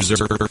Vista Cruiser,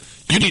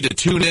 you need to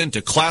tune in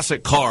to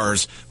Classic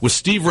Cars with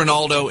Steve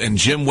Ronaldo and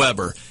Jim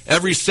Weber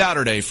every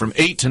Saturday from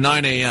 8 to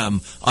 9 a.m.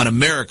 on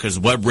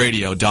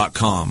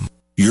americaswebradio.com.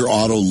 Your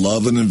auto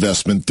love and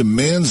investment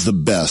demands the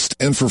best,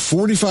 and for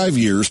 45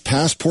 years,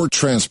 Passport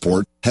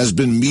Transport has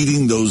been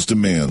meeting those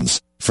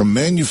demands. From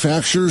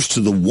manufacturers to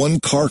the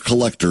one-car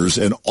collectors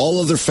and all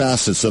other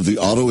facets of the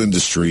auto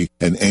industry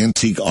and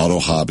antique auto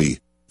hobby.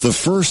 The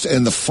first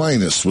and the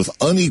finest with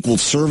unequaled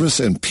service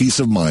and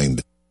peace of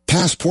mind.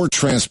 Passport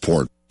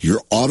Transport,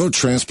 your auto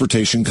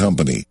transportation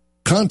company.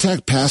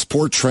 Contact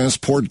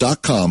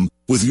PassportTransport.com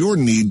with your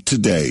need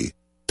today.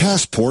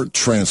 Passport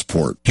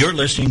Transport. You're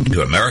listening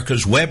to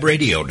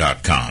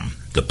AmericasWebRadio.com,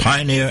 the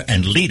pioneer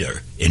and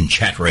leader in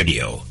chat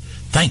radio.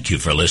 Thank you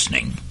for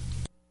listening.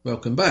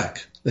 Welcome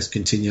back. Let's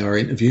continue our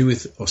interview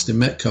with Austen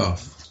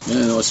Metcalf.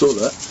 Yeah, no, I saw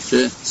that.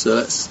 Yeah, so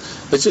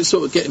let's just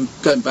sort of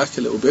going back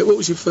a little bit. What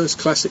was your first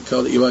classic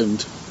car that you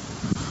owned?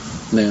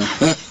 Now,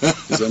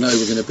 because I know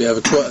we're going to be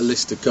having quite a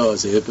list of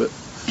cars here, but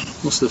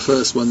what's the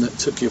first one that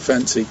took your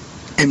fancy?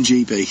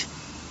 MGB.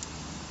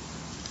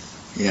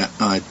 Yeah,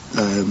 that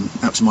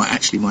was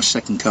my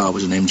second car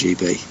was an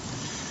MGB.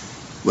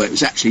 Well, it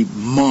was actually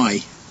my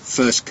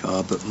first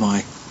car, but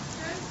my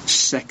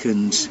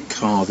second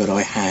car that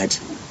I had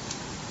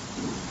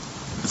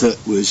that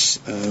was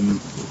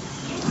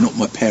not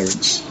my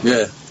parents.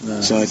 Yeah.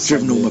 No, so I've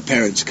driven all my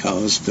parents'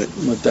 cars, but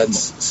my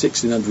dad's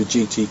 1600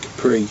 GT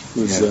Capri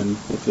was the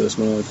first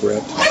one I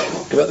grabbed.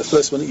 What about the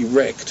first one that you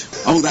wrecked?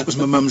 Oh, that was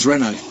my mum's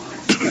Renault.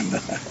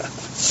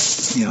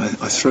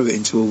 I threw it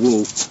into a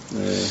wall.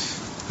 Yeah.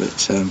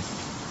 But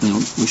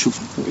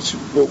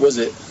what was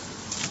it?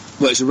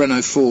 Well, it's a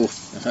Renault 4,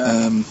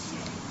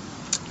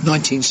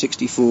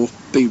 1964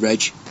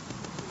 B-Reg,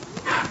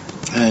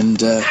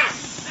 and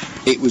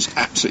it was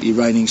absolutely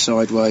raining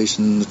sideways,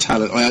 and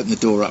I opened the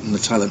door up and the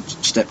talent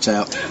stepped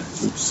out.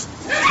 Oops.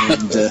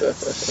 And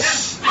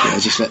I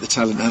just let the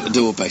talent out the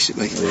door,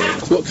 basically. Yeah.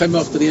 What came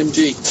after the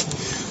MG?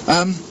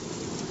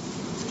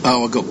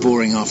 I got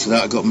boring after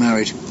that. I got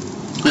married.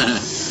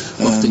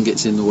 Often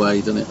gets in the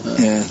way, doesn't it?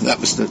 Yeah, that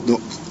was to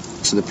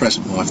the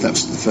present wife. That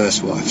was the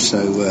first wife. So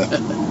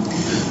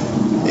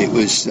it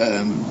was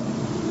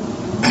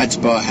had to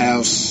buy a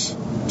house.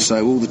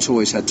 So all the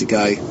toys had to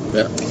go,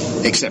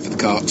 except for the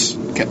karts.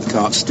 Kept the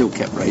karts, still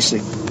kept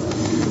racing.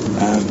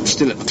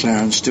 Still at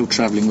McLaren, still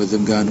travelling with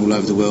them, going all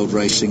over the world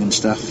racing and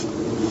stuff. So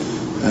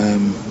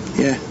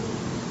I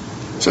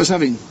was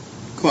having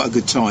quite a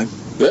good time.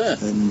 Yeah.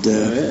 And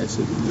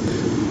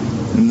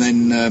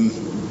then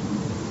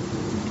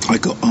I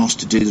got asked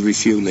to do the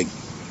refuelling,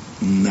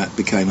 and that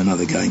became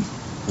another game.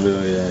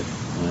 Oh yeah.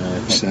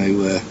 So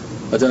I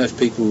don't know if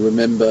people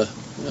remember.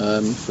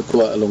 For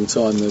quite a long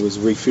time there was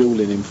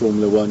refuelling in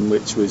Formula 1,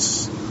 which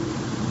was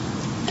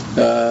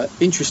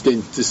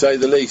interesting to say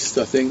the least.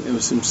 I think there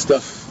was some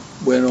stuff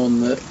went on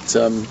that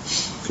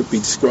could be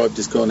described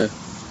as kind of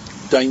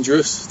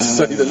dangerous, to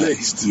say the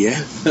least.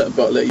 Yeah. But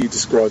I'll let you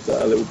describe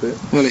that a little bit.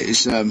 Well, it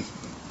was the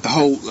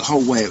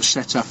whole way it was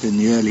set up in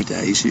the early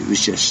days. It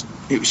was just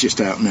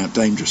out and out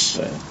dangerous.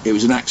 Yeah. It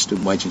was an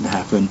accident waiting to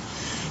happen,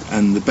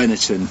 and the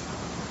Benetton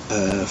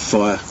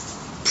fire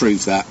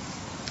proved that.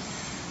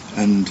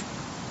 And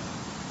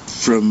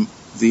from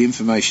the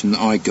information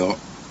that I got,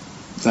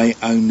 they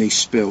only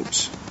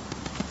spilt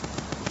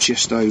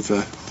just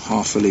over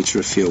half a litre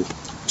of fuel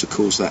to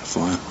cause that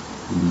fire.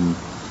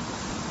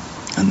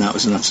 And that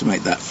was enough to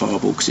make that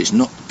fireball, because it's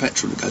not the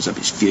petrol that goes up,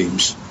 it's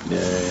fumes.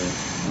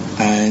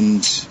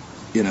 And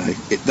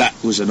that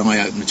was an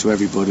eye-opener to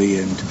everybody.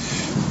 And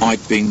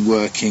I'd been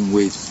working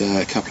with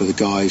a couple of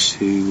the guys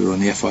who were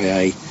on the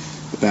FIA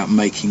about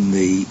making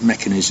the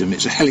mechanism.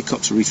 It's a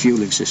helicopter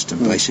refuelling system,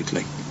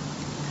 basically.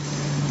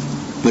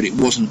 But it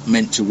wasn't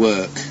meant to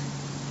work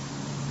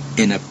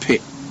in a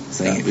pit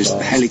thing. It was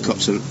the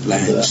helicopter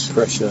lands. That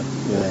pressure,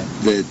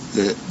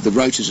 The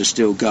rotors are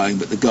still going,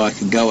 but the guy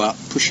can go up,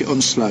 push it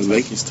on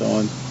slowly, take his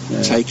time,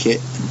 take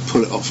it and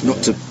pull it off,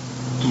 not to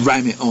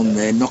ram it on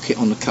there, knock it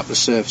on a couple of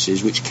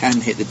surfaces which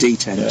can hit the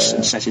detents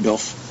and set it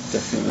off.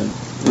 Definitely.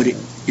 But it,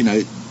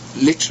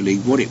 literally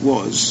what it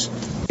was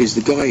is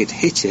the guy had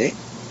hit it,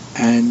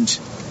 and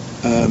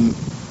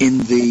in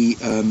the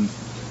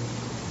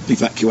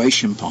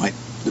evacuation pipe,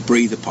 the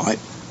breather pipe,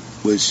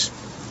 was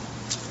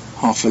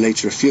half a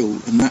litre of fuel,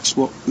 and that's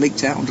what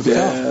leaked out onto the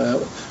car.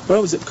 When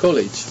I was at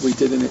college, we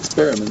did an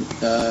experiment.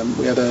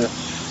 We had a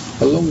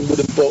long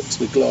wooden box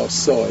with glass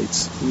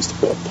sides. We used to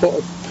put a pot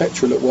of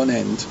petrol at one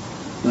end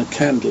and a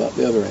candle up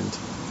the other end.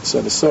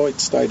 So the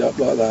side stayed up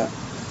like that,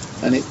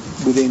 and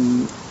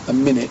within a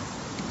minute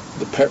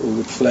the petrol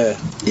would flare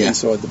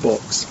inside the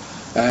box.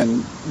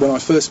 And when I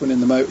first went in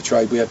the motor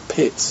trade, we had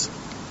pits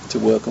to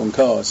work on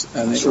cars,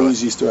 and it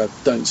always used to have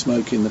 "don't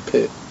smoke in the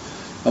pit."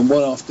 And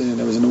one afternoon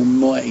there was an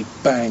almighty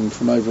bang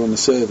from over on the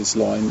service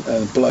line,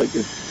 and a bloke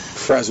had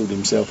frazzled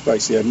himself,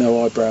 basically had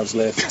no eyebrows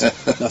left,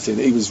 nothing.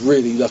 He was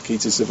really lucky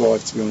to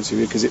survive, to be honest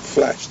with you, because it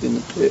flashed in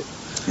the pit.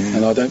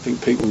 And I don't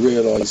think people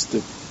realise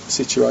the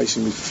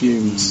situation with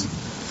fumes.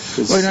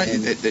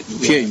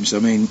 Fumes, I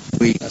mean,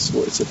 that's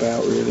what it's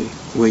about, really.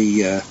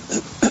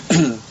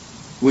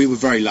 We were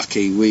very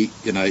lucky.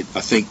 I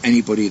think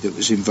anybody that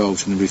was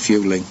involved in the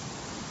refuelling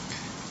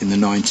in the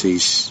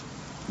 90s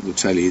will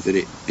tell you that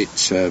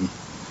it's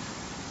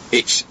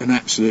an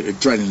absolute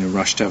adrenaline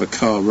rush to have a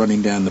car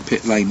running down the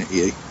pit lane at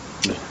you.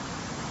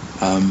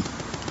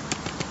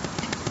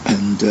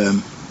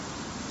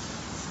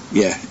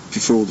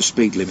 Before all the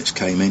speed limits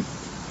came in,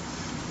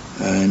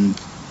 and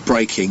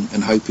braking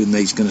and hoping that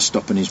he's going to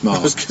stop in his mark.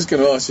 I was just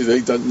going to ask you that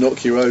he don't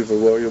knock you over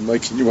while you're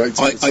making your way to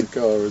the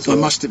car as well. I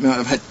must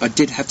admit, I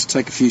did have to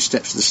take a few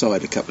steps to the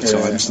side a couple of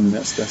times. And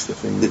that's the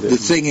thing. The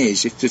thing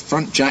is, if the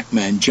front jack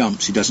man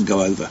jumps, he doesn't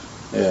go over.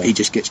 Yeah. He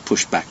just gets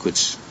pushed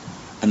backwards.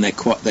 And they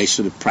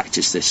sort of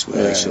practice this,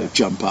 where they sort of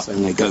jump up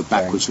and they go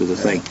backwards with the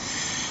thing.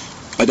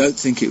 I don't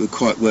think it would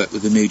quite work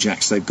with the new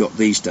jacks they've got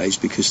these days,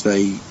 because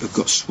they have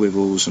got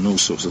swivels and all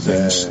sorts of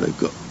things. They've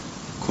got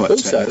quite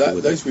also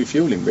those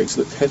refuelling rigs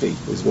looked heavy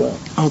as well.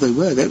 Oh, they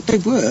were. They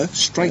were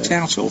straight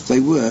out of. They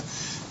were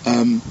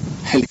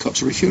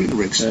helicopter refuelling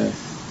rigs. Yeah.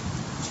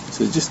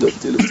 So it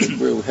looked like a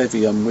real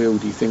heavy,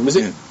 unwieldy thing. Was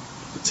it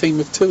a team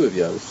of two of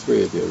you or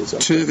three of you? Was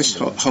that? Two of us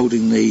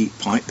holding the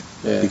pipe,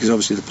 because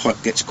obviously the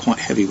pipe gets quite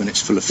heavy when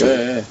it's full of fuel.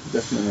 Yeah,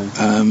 definitely.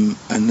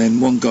 And then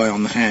one guy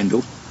on the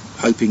handle,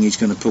 hoping he's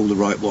going to pull the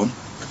right one.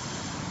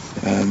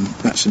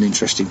 That's an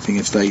interesting thing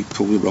if they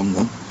pull the wrong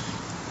one.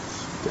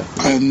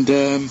 And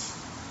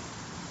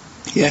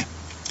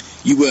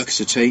you work as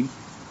a team.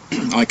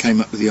 I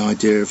came up with the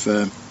idea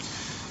of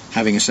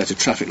having a set of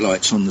traffic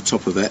lights on the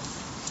top of it,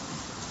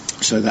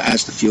 so that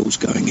as the fuel's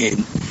going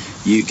in,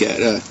 you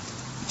get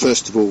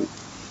first of all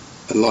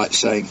a light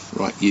saying,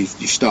 right, you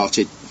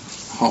started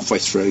halfway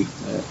through,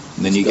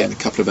 and then you get a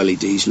couple of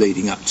LEDs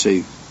leading up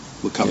to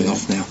we're coming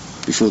off now,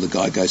 before the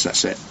guy goes,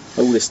 that's it.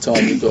 All this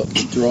time you've got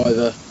the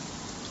driver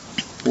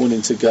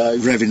wanting to go,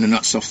 revving the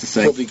nuts off the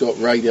thing. Probably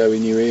got radio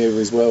in your ear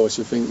as well, I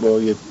should think,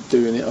 while you're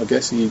doing it, I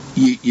guess.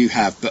 You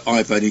have, but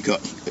I've only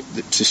got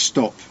to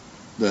stop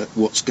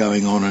what's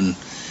going on, and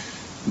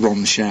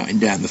Ron shouting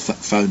down the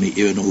phone at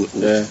you and all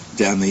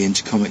down the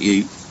intercom at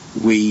you.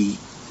 We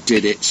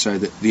did it so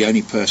that the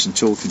only person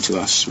talking to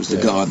us was the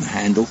guy on the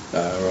handle.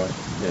 Right,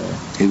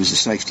 yeah. He was the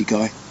safety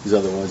guy. Because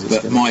otherwise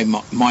it's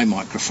my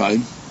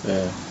microphone,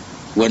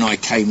 when I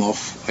came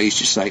off, I used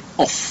to say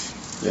off,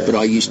 but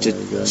I used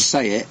to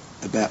say it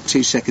about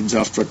 2 seconds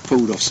after I'd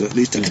pulled off, so at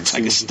least I could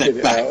take a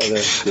step back.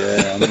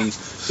 I mean,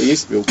 there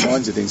used to be all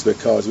kinds of things where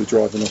cars were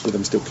driving off with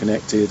them still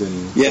connected,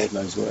 and God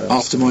knows what else.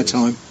 After my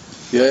time.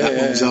 That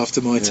one was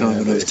after my time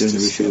when I was doing the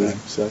refueling.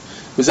 So,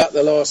 was that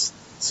the last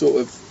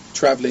sort of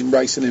travelling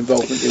racing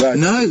involvement you had?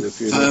 No.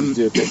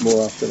 Do a bit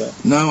more after that?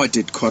 No, I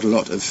did quite a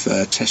lot of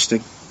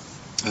testing.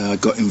 I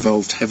got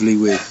involved heavily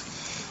with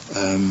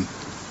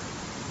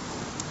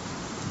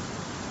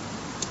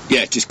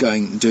just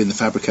doing the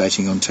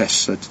fabricating on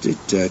tests. I did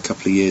a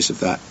couple of years of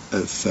that,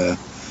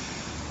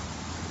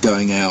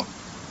 going out,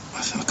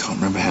 I can't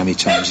remember how many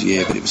times a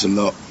year, but it was a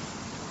lot.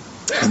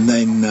 And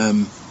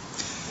then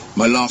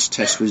my last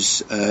test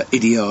was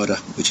Idiada,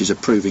 which is a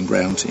proving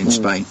ground in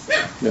Spain.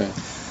 Yeah.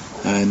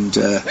 And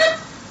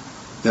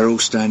they're all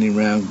standing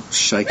around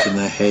shaking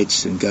their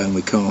heads and going,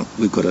 we're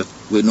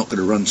not going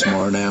to run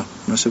tomorrow now.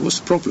 And I said, what's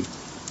the problem?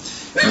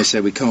 And they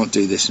said, we can't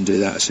do this and do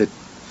that. I said,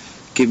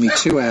 give me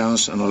 2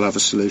 hours and I'll have a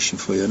solution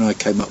for you. And I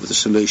came up with a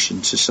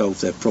solution to solve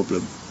their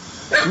problem.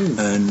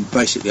 And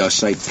basically I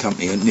saved the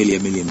company nearly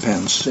 £1 million.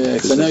 Yeah,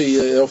 because I know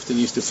you often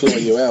used to fly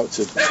you out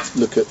to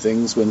look at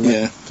things when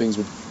things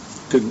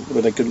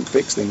when they couldn't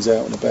fix things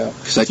out and about.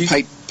 Because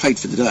they paid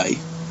for the day.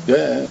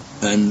 Yeah.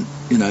 And,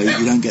 you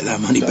don't get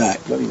that money back.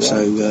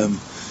 So,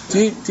 do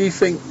you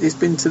think it's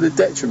been to the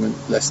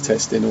detriment, less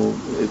testing, or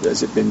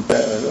has it been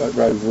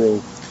better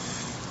overall?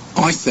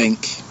 I think,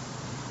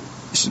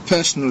 it's a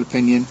personal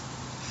opinion,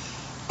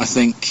 I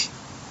think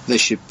there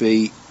should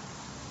be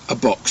a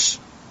box.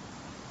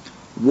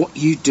 What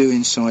you do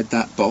inside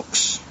that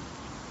box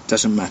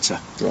doesn't matter.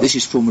 Right. This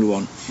is Formula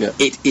 1. Yep.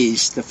 It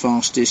is the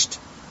fastest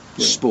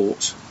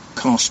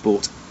car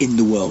sport in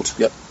the world.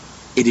 Yep.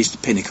 It is the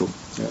pinnacle.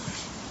 Yep.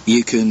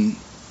 You can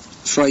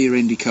throw your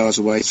Indy cars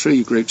away, throw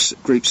your Group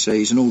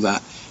C's and all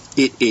that.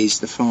 It is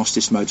the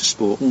fastest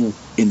motorsport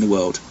in the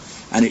world,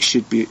 and it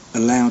should be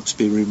allowed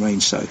to remain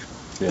so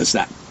as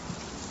that.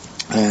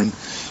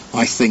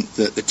 I think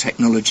that the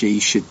technology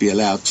should be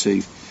allowed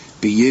to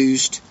be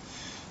used,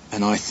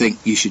 and I think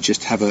you should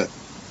just have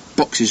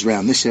boxes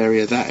around this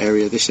area, that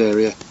area, this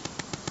area.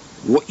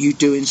 What you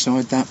do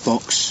inside that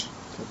box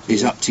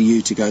is up to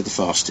you to go the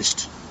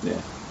fastest.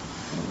 Yeah.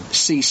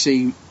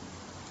 CC,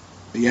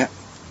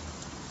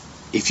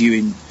 if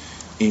you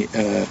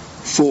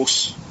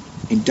force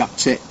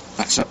induct it,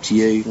 that's up to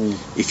you.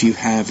 If you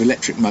have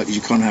electric motors,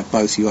 you can't have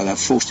both. You either have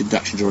forced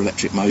inductions or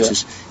electric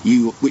motors.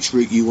 Which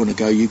route you want to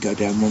go, you go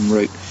down one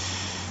route.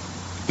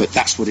 But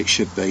that's what it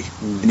should be.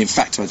 And in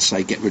fact, I'd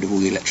say get rid of all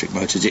the electric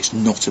motors. It's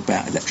not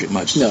about electric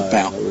motors. It's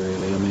about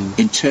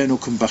internal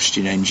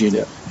combustion engine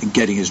and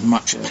getting as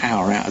much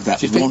power out of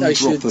that one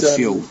drop of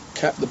fuel.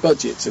 Cap the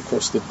budgets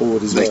across the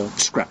board as well.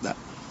 Scrap that.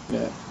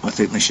 Yeah. I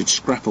think they should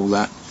scrap all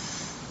that.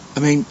 I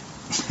mean,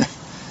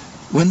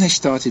 when they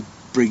started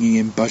bringing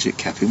in budget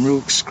capping, we're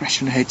all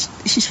scratching our heads.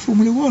 This is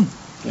Formula 1.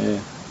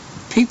 Yeah.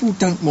 People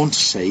don't want to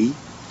see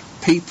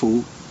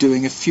people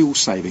doing a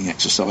fuel-saving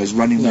exercise,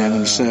 running around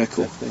in a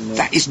circle.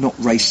 That is not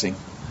racing.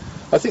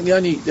 I think the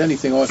only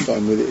thing I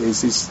find with it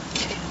is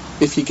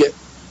if you get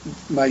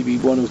maybe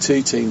one or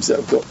two teams that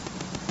have got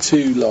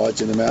too large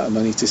an amount of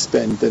money to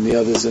spend, then the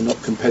others are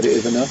not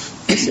competitive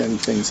enough. That's the only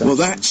thing. Well,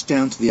 that's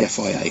down to the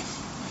FIA.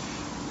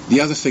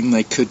 The other thing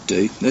they could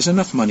do, there's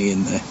enough money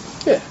in there.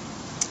 Yeah.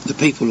 The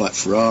people like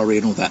Ferrari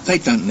and all that, they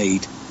don't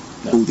need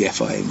all the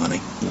FIA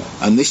money. No.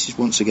 And this is,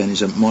 once again,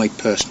 is my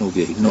personal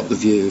view, not the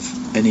view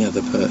of any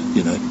other,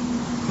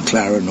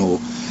 McLaren or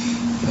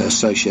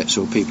associates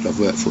or people I've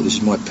worked for. This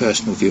is my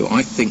personal view.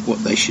 I think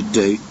what they should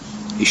do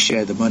is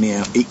share the money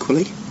out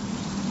equally,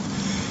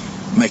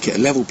 make it a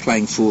level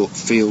playing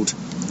field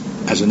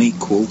as an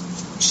equal,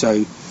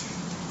 so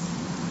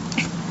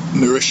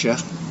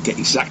Marussia get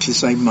exactly the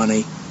same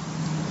money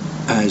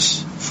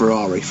as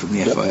Ferrari from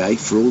the FIA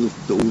for all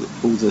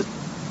the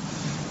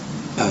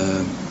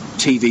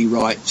TV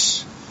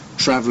rights,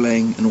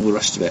 travelling and all the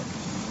rest of it.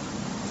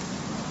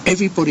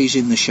 Everybody's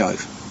in the show.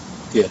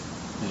 Yeah.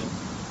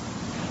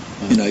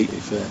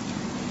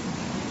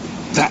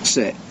 That's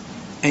it.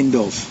 End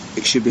of.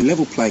 It should be a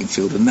level playing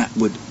field, and that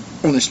would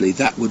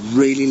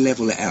really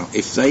level it out.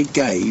 If they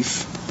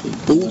gave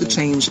All the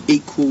teams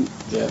equal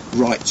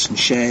rights and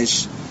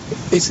shares.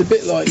 It's a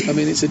bit like, I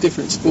mean, it's a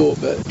different sport,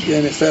 but the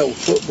NFL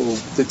football,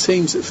 the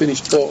teams that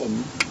finished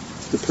bottom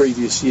the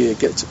previous year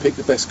get to pick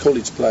the best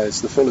college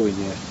players the following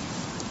year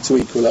to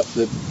equal up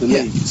the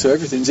league. So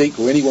everything's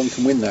equal. Anyone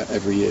can win that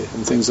every year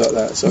and things like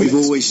that. So we've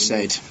always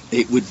said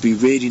it would be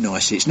really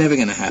nice. It's never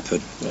going to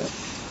happen.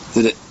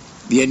 That at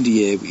the end of the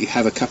year you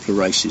have a couple of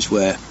races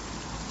where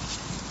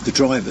the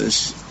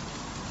drivers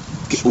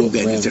all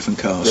get into different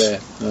cars.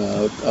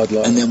 I'd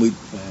like. And then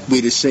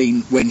we'd have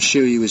seen when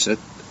Shuey was at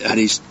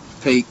his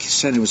peak,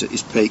 Senna was at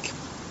his peak,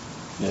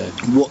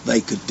 what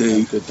they could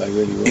do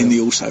in the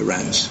also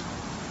rans.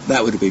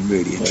 That would have been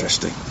really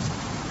interesting.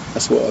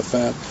 That's what I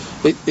found.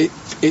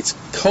 It's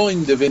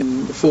kind of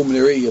in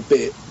Formula E a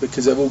bit,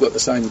 because they've all got the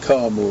same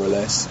car more or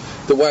less.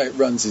 The way it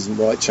runs isn't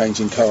right,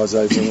 changing cars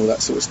over and all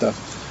that sort of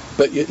stuff.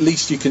 But at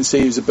least you can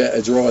see who's a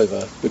better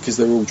driver, because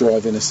they're all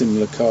driving a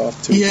similar car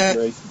to a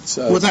degree.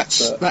 So,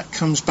 that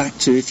comes back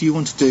to, if you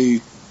want to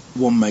do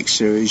one make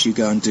series, you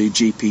go and do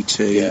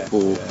GP2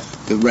 or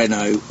the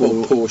Renault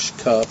or Porsche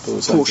Cup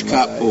or something like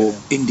that, or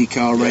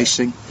IndyCar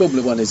racing.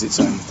 Formula One is its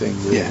own thing.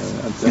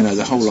 Really.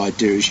 The whole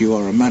idea is you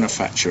are a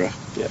manufacturer,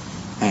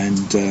 and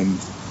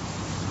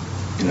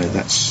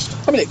that's.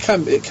 I mean, it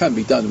can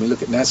be done. I mean,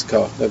 look at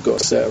NASCAR; they've got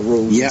a set of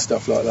rules and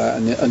stuff like that,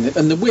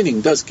 and the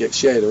winning does get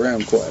shared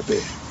around quite a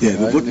bit.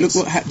 But look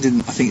what happened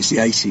in, I think it's the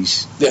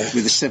 80s,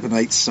 with a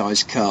 7/8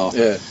 size car.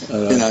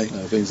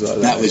 Things like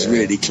that. That was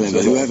really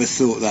clever. Whoever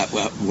thought that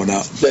one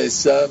up?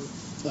 There's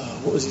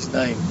what was his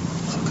name? I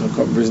can't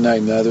remember his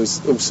name now. There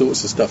was all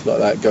sorts of stuff like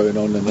that going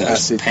on, and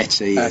acid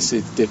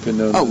dipping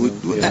them.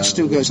 That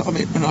still goes. I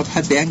mean, and I've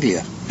had the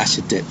Anglia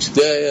acid dipped.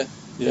 Yeah.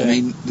 I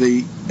mean,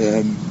 the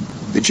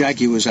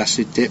Jaguar was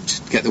acid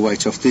dipped to get the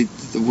weight off.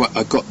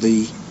 I got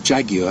the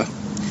Jaguar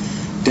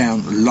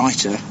down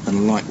lighter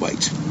and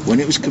lightweight. When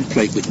it was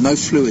complete with no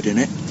fluid in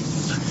it,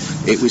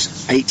 it was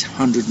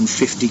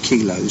 850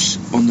 kilos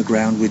on the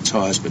ground with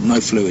tyres, but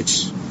no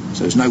fluids. So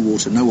there was no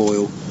water, no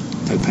oil,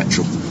 no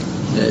petrol.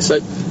 Yeah.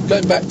 So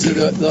going back to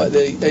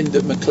the end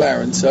of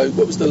McLaren. So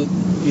what was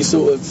you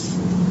sort of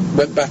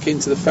went back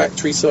into the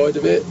factory side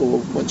of it,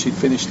 or once you'd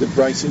finished the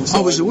racing side?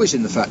 I was always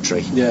in the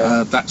factory.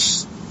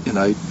 That's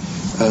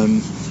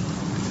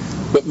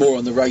but more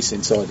on the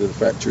racing side of the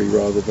factory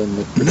rather than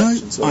the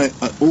production side.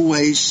 I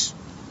always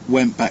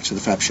went back to the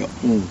fab shop.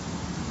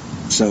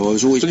 So I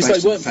was always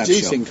based they weren't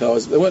producing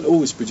cars. They weren't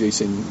always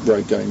producing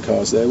road-going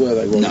cars there, were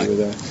they? While you were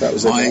there, that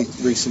was a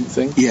recent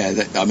thing.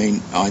 I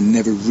mean, I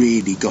never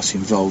really got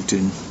involved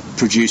in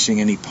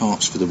producing any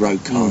parts for the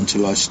road car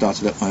until I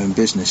started up my own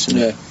business. And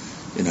there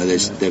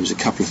was a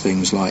couple of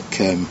things like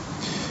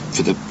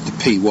for the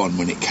P1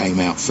 when it came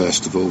out.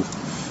 First of all,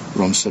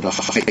 Ron said, "I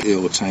hate the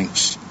oil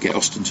tanks. Get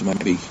Austen to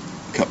make me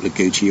a couple of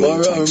Gucci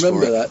oil tanks." I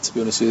remember that, to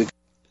be honest with you.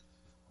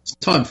 It's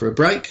time for a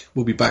break.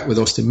 We'll be back with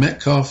Austen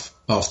Metcalf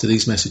after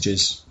these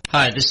messages.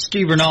 Hi, this is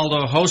Steve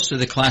Ronaldo, host of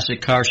the Classic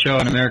Car Show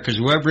on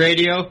America's Web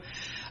Radio.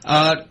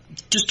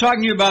 Just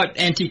talking to you about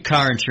antique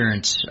car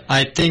insurance.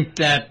 I think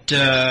that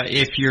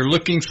if you're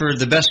looking for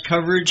the best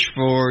coverage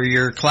for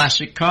your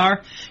classic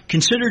car,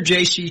 consider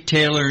J.C.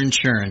 Taylor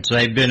Insurance.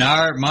 They've been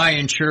my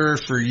insurer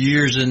for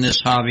years in this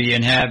hobby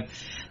and have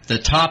the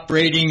top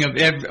rating of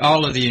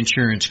all of the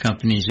insurance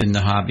companies in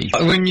the hobby.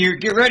 When you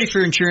get ready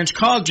for insurance,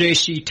 call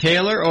J.C.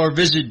 Taylor or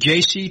visit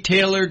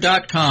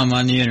jctaylor.com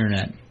on the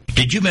Internet.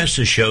 Did you miss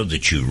a show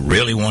that you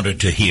really wanted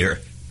to hear?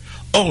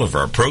 All of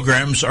our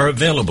programs are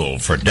available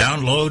for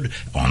download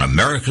on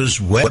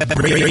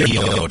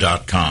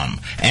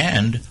americaswebradio.com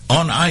and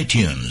on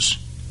iTunes.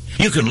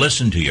 You can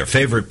listen to your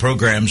favorite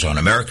programs on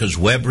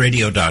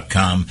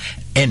americaswebradio.com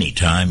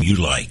anytime you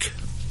like.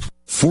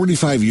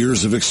 45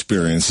 years of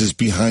experience is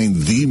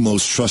behind the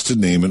most trusted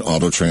name in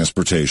auto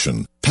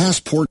transportation.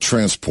 Passport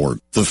Transport,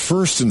 the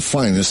first and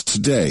finest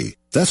today.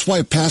 That's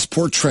why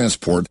Passport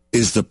Transport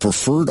is the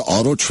preferred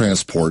auto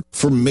transport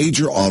for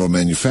major auto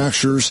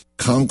manufacturers,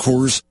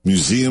 concours,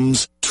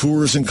 museums,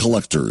 tours, and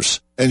collectors,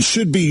 and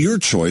should be your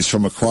choice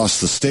from across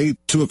the state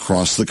to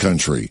across the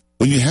country.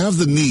 When you have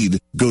the need,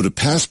 go to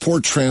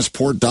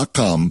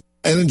PassportTransport.com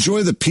and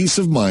enjoy the peace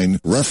of mind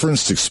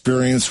referenced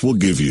experience will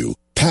give you.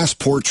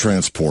 Passport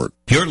Transport.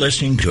 You're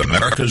listening to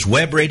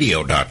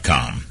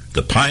americaswebradio.com,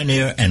 the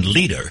pioneer and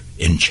leader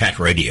in chat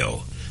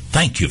radio.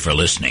 Thank you for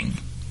listening.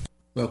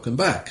 Welcome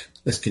back.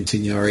 Let's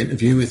continue our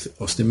interview with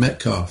Austen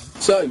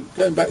Metcalf. So,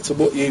 going back to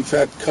what you've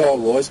had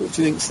car-wise, what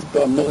do you think?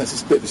 I'm not.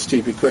 That's a bit of a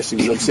stupid question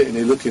because I'm sitting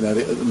here looking at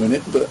it at the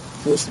minute. But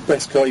what's the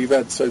best car you've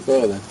had so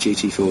far then?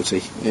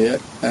 GT40. Yeah.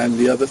 And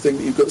the other thing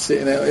that you've got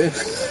sitting out here?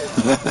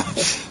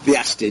 The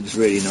Aston's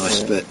really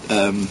nice, but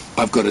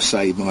I've got to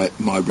say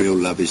my real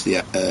love is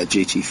the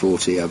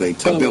GT40. I mean,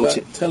 tell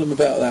them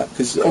about that,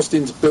 because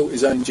Austin's built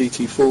his own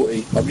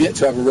GT40. I've yet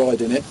to have a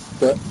ride in it,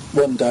 but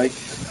one day.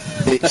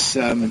 It's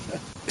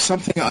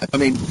something I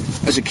mean,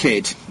 as a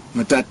kid,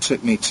 my dad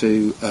took me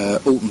to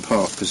Alton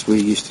Park, because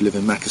we used to live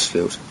in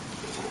Macclesfield,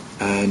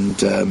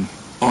 and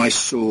I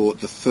saw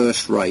the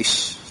first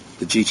race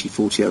the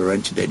GT40 ever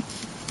entered in,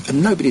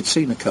 and nobody had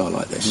seen a car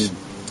like this.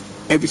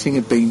 Everything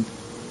had been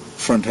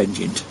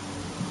front-engined.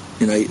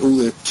 You know, all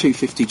the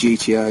 250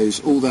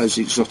 GTOs, all those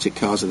exotic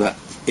cars of that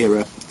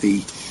era,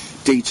 the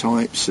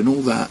D-types and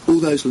all that, all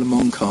those Le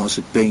Mans cars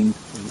had been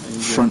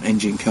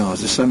front-engine cars.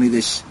 There's suddenly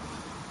this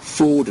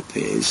Ford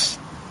appears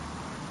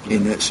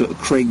in a sort of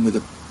cream with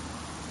a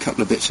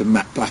couple of bits of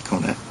matte black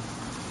on it,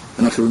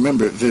 and I can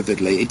remember it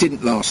vividly. It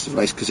didn't last the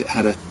race because it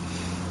had a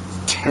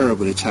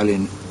terrible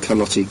Italian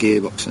Carlotti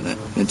gearbox in it.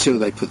 Until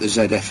they put the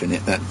ZF in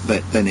it,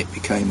 then it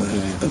became a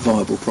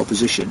viable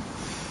proposition.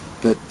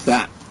 But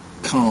that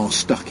car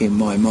stuck in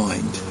my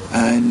mind,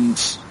 and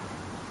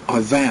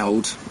I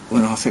vowed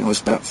when I think I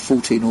was about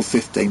 14 or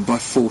 15, by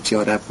 40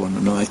 I'd have one,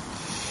 and the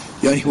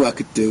only way I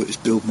could do it is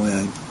build my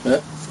own.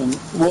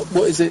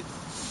 What is it?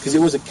 Because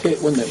it was a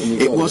kit, wasn't it? When you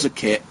got it was a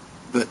kit,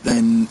 but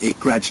then it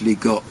gradually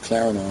got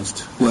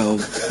McLarenised. Well,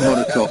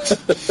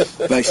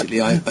 monococked. Basically,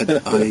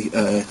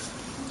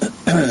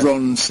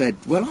 Ron said,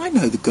 "Well, I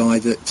know the guy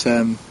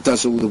that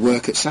does all the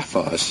work at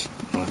Sapphires."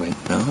 And I went,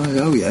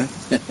 "Oh yeah.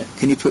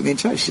 Can you put me in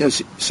touch?"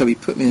 So he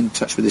put me in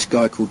touch with this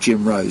guy called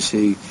Jim Rose,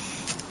 who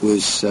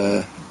was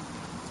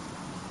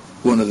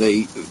one of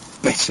the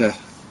better,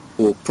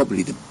 or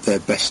probably their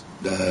best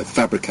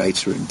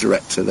fabricator and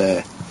director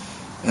there,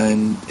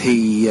 and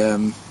he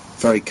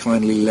very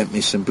kindly lent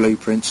me some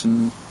blueprints,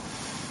 and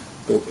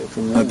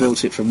I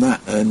built it from that.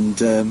 And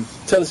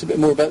tell us a bit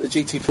more about the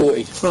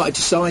GT40. Well, I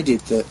decided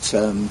that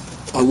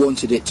I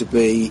wanted it to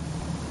be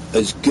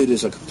as good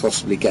as I could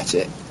possibly get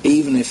it,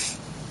 even if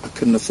I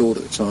couldn't afford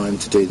at the time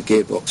to do the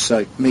gearbox.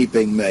 So, me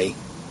being me,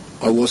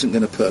 I wasn't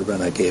going to put a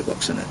Renault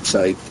gearbox in it,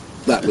 so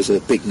that was a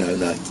big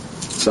no-no.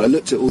 So I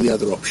looked at all the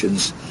other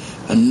options,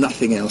 and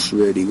nothing else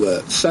really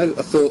worked. So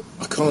I thought,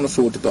 I can't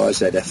afford to buy a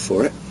ZF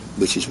for it,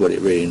 which is what it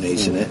really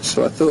needs in it.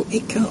 So I thought,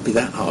 it can't be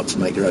that hard to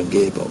make your own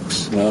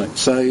gearbox. Right.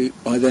 So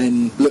I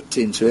then looked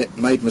into it,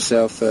 made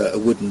myself a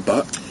wooden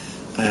butt,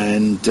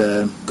 and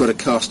got a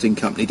casting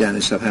company down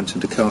in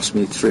Southampton to cast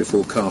me 3 or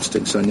 4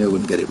 castings, so I knew I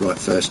wouldn't get it right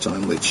first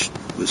time, which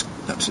was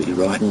absolutely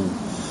right.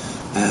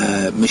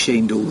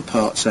 Machined all the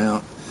parts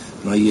out,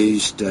 and I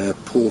used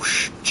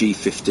Porsche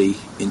G50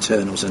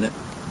 internals in it.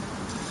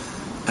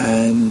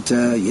 And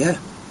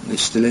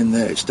it's still in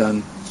there. It's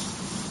done,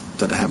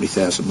 don't know how many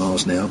thousand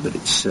miles now, but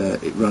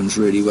it runs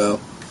really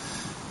well.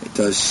 It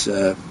does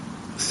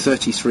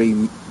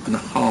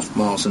 33.5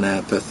 miles an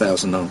hour per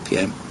 1,000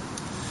 RPM,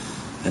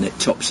 and it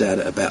tops out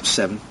at about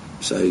 7.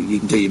 So you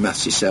can do your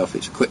maths yourself.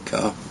 It's a quick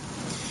car.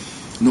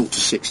 0 to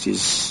 60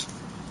 is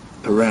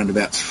around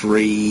about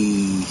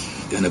 3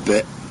 and a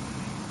bit.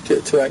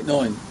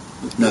 289.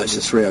 No, it's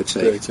a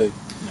 302. 302.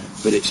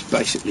 But it's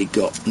basically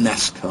got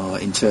NASCAR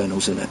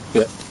internals in it.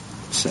 Yeah.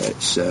 So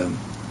it's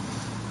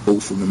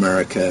all from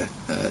America.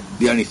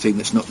 The only thing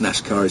that's not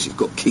NASCAR is it's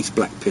got Keith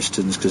Black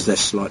pistons, because they're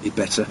slightly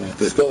better. Yeah.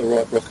 But it's got the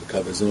right rocker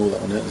covers and all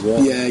that on it as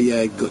well.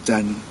 Yeah, got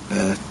Dan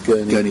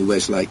Gurney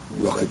Weslake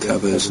rocker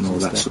covers and all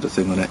that sort of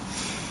thing on it.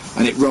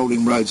 And it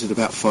rolling roads at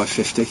about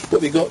 550.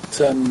 What have you got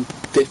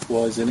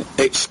diff-wise in it?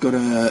 It's got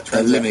a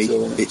Limi.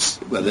 It?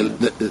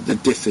 The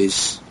diff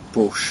is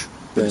Porsche,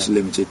 but it's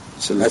limited.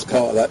 So that's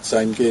part of that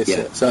same gear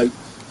set. So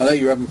I know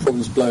you're having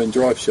problems blowing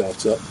drive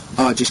shafts up.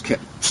 I just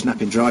kept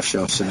snapping drive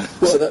shafts in it.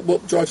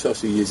 What drive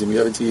shafts are you using? Were you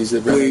having to use the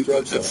Renault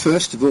drive shaft?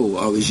 First of all,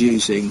 I was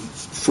using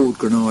Ford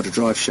Granada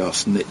drive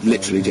shafts, and it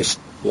literally just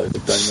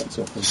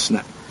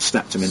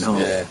snapped them in half.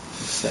 Yeah,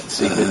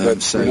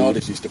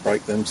 Granadas used to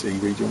break them, so you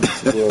rejoined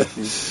as well.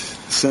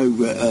 So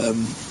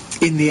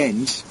in the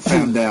end,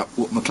 found out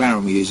what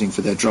McLaren were using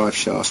for their drive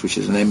shafts, which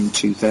is an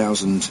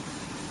M2000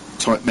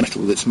 type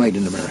metal that's made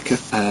in America,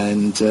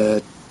 and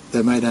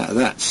they're made out of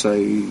that, so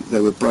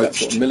they were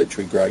broached. That's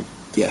military grade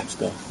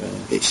stuff.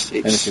 It's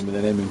anything with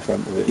an M in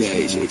front of it. Yeah,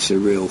 it's a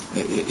real.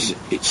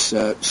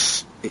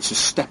 It's a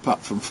step up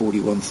from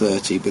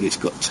 4130, but it's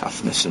got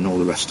toughness and all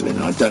the rest of it.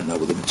 And I don't know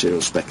what the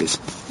material spec is.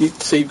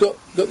 So you've got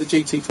the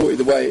GT40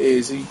 the way it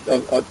is.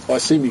 I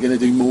assume you're going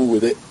to do more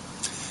with it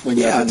when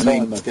you have the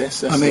time. I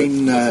guess.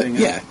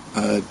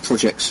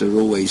 Projects are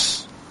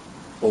always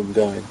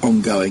ongoing.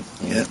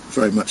 Yeah,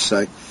 very much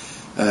so.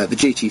 The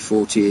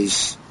GT40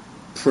 is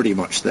pretty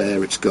much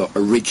there. It's got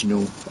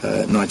original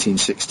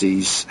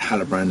 1960s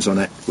Halibrands on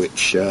it,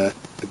 which a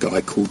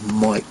guy called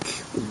Mike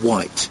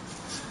White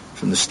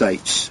from the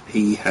States,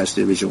 he has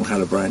the original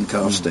Halibrand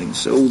castings.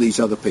 So all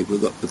these other people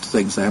have got the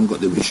things, they haven't got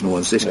the original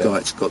ones. This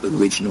guy's got the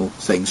original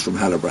things from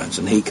Halibrands,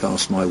 and he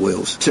cast my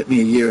wheels. It took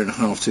me 1.5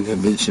 years to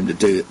convince him to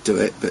do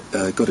it, but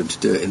got him to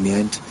do it in the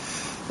end.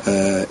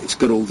 It's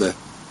got all the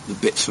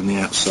bits on the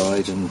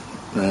outside and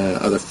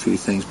other few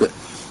things, but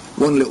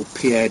one little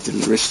Pierre de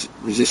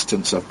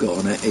resistance I've got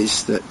on it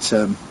is that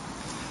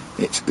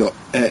it's got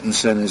Ayrton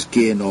Senna's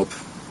gear knob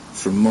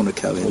from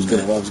Monaco. I was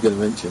going to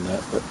mention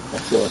that, but I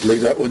thought I'd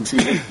leave that one to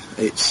you.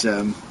 It's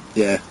Have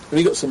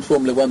you got some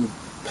Formula 1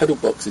 pedal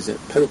box in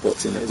it?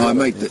 I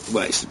made the.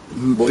 Well, it's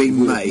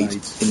been made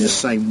in the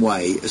same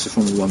way as a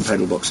Formula 1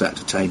 pedal box out of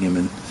titanium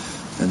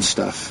and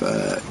stuff.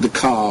 The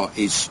car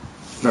is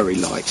very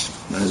light.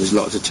 There's a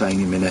lot of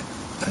titanium in it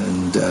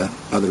and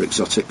other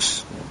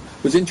exotics.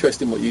 was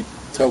interesting what you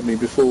told me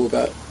before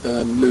about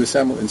Lewis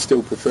Hamilton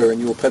still preferring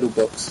your pedal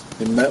box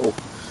in metal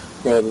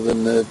rather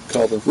than the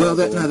carbon fibre.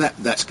 Well,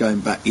 that's going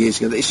back years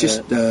ago. It's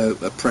just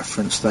a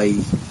preference they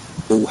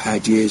all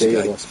had years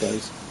ago. I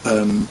suppose.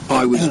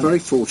 I was very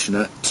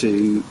fortunate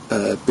to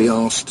be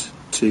asked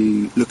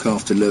to look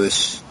after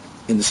Lewis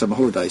in the summer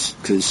holidays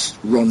because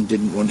Ron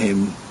didn't want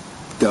him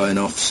going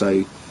off.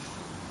 So,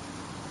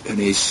 when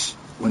he was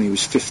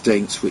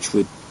 15th, which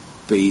would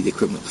be the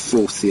equivalent of the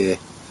 4th year,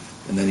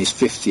 and then his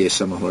 5th year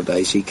summer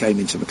holidays, he came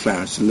into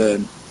McLaren to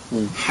learn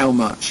how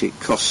much it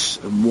costs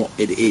and what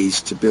it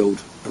is to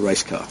build a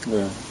race car.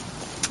 Yeah.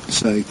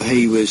 So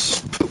he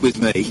was put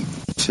with me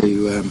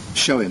to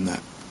show him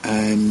that,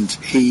 and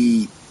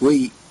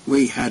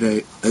we had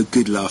a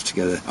good laugh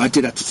together. I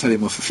did have to tell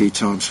him off a few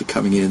times for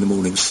coming in the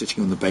morning,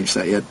 sitting on the bench.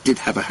 That he did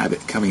have a habit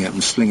of coming up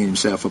and slinging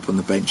himself up on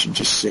the bench and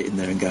just sitting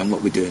there and going,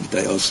 "What are we doing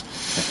today, Oz?"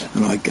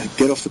 And I go,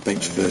 "Get off the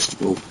bench first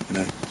of all." You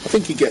know. I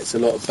think he gets a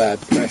lot of bad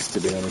press,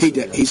 to be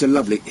honest. He's a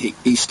lovely.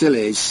 He still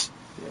is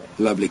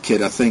a lovely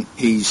kid. I think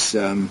he's.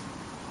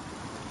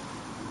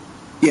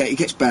 He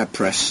gets bad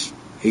press.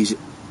 He's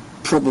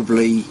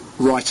probably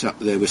right up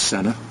there with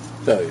Senna.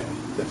 Oh yeah.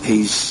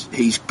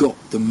 He's got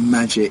the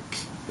magic.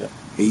 Yeah.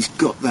 He's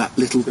got that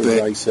little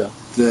bit racer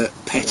that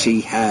Petty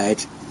had,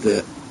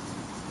 that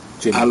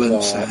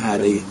Alonso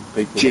had,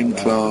 Jim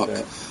Clark.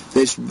 Yeah.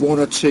 There's one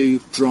or two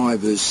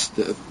drivers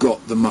that have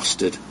got the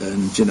mustard,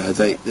 and you know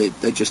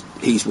they just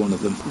he's one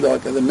of them.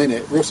 Like at the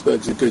minute,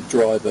 Rosberg's a good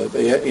driver,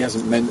 but he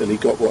hasn't mentally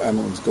got what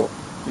Hamilton's got.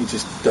 He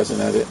just doesn't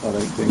have it, I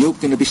don't think. You're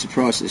going to be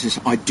surprised at this.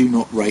 I do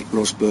not rate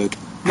Rosberg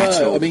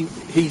at all. I mean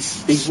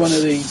he's one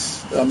of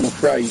these, I'm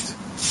afraid,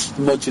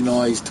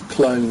 homogenised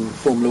clone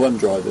Formula 1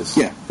 drivers.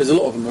 Yeah. There's a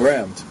lot of them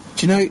around.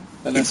 Do you know,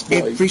 and in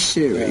every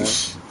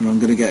series, and I'm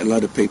going to get a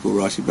load of people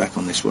writing back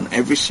on this one,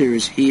 every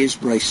series he is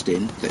raced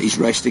in, that he's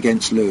raced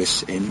against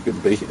Lewis in,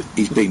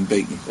 he's been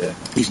beaten. Yeah.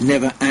 He's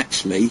never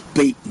actually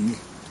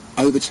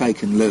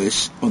overtaken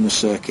Lewis on the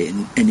circuit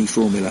in any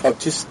Formula. I've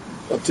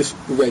just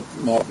read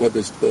Mark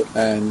Webber's book,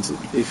 and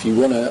if you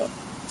want to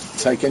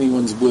take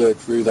anyone's word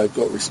for who they've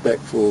got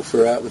respect for,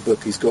 throughout the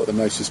book he's got the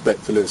most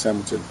respect for Lewis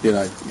Hamilton, you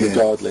know,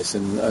 regardless,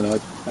 and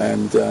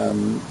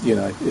you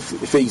know,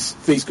 if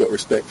he's got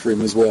respect for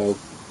him as well,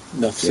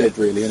 enough said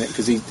really, innit,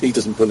 because he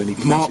doesn't pull any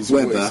punches.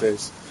 Mark Webber what he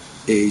says.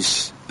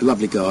 is a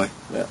lovely guy,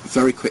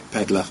 very quick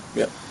peddler.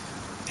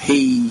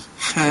 He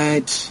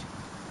had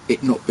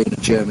it not been a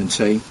German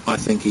team, I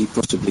think he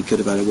possibly could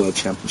have had a world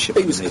championship.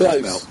 He was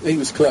close. He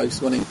was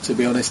close, wasn't he, to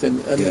be honest? And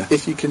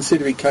if you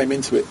consider he came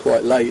into it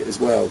quite late as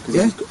well, because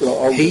he was a lot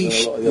older than a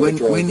lot of the other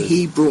drivers. When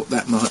he brought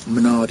that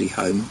Minardi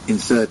home in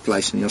 3rd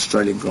place in the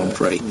Australian Grand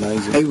Prix,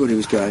 amazing. Everybody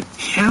was going,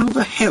 how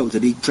the hell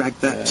did he drag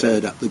that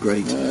turd up the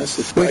green?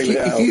 If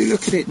you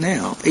look at it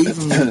now,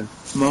 even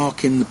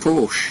Mark in the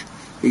Porsche,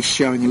 he's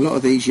showing a lot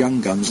of these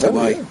young guns the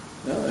way. Yeah.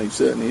 No, he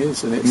certainly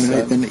is, and it's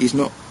then he's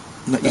not.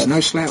 He's no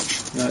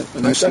slouch.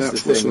 No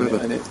slouch whatsoever.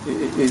 And it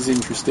is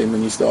interesting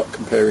when you start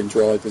comparing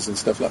drivers and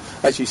stuff like.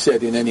 As you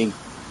said, in any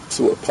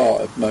sort of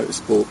part of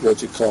motorsport,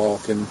 Roger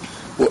Clark, and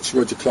watch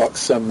Roger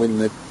Clark's son win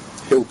the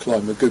hill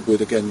climb at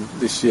Goodwood again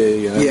this year.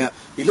 You know?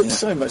 He looks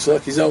so much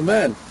like his old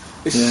man.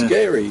 It's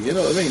scary. You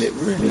know what I mean? It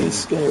really is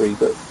scary.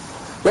 But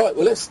right,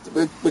 well,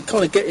 we're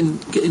kind of getting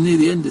near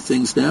the end of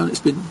things now.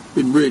 It's been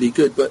really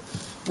good. But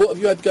what have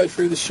you had to go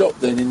through the shop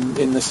then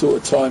in the sort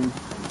of time,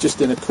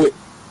 just in a quick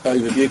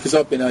overview, because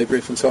I've been over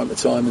here from time to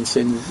time and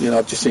seen,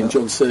 I've just seen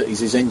John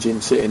Surtees'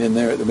 engine sitting in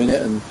there at the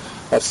minute, and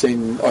I've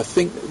seen, I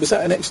think, was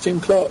that an ex-Jim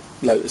Clark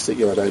Lotus that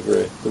you had over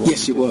here?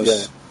 Yes, it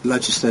was.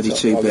 Lotus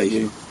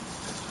 32B.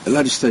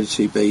 Lotus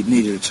 32B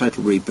needed a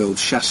total rebuild,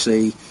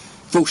 chassis,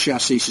 full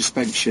chassis,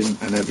 suspension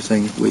and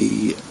everything.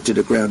 We did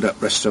a ground-up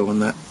resto on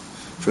that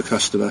for a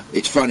customer.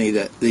 It's funny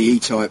that the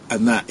E-Type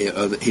and that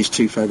are his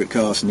two favourite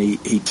cars, and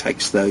he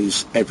takes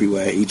those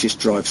everywhere. He just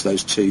drives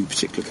those two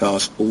particular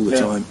cars all the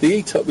time. The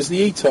E-Type, was the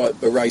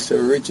E-Type a racer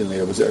originally,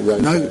 or was it a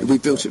road? No, we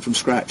built it from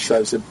scratch. So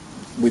it's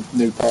with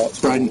new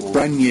parts?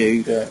 Brand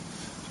new,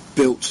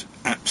 built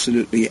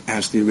absolutely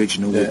as the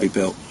original would be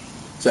built.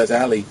 So it's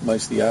alley,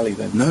 mostly alley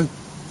then? No.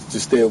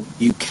 Just still...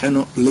 You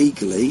cannot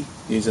legally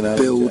use an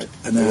alley build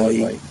an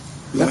alley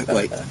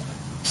lightweight.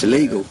 It's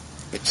illegal.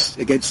 It's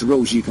against the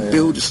rules. You can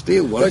build a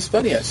steel one. Well, it's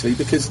funny actually,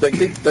 because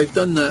they've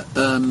done that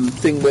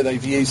thing where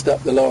they've used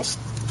up the last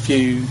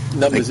few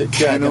numbers at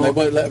Jag, and they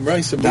won't let them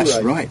race them. That's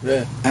right.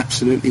 Yeah,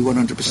 absolutely,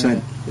 100%.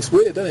 Yeah. It's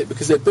weird, isn't it?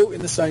 Because they're built in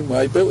the same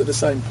way, built at the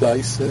same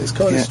place. And it's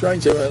kind of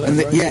strange.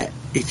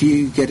 If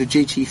you get a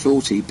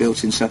GT40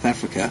 built in South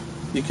Africa,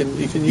 you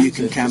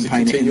can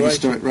campaign it in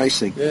historic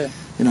racing. Yeah.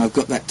 I've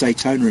got that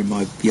Daytona in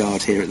my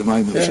yard here at the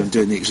moment, which I'm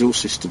doing the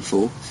exhaust system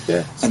for.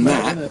 Yeah, and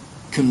that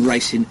can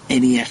race in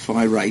any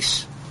FI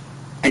race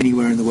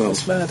anywhere in the world.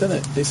 It's mad, isn't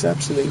it? It's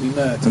absolutely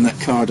mad. And that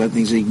car, I don't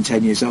think, is even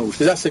 10 years old.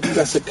 That's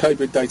a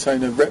Cobra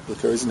Daytona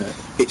replica, isn't it?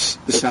 It's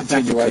the South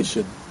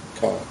African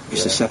car.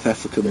 It's the South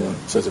African one.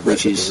 So it's a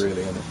replica,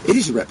 really, isn't it? It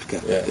is a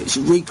replica. Yeah. It's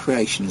a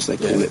recreation, as they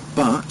call it,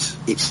 but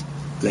it's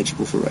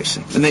legible for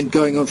racing. And then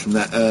going on from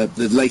that,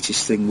 the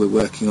latest thing we're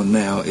working on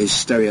now is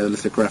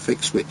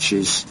stereolithographics, which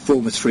is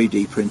form of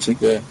 3D printing,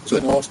 but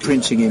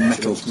printing in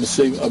metal.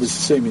 I was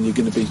assuming you're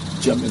going to be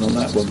jumping on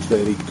that one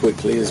fairly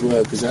quickly as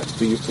well, because that,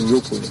 from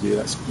your point of view,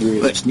 that's really...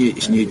 Well, it's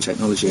new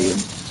technology,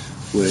 and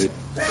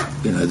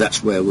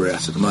that's where we're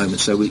at the moment.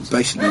 So you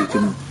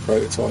can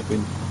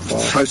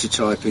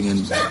prototyping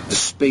and the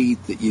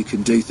speed that you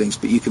can do things,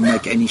 but you can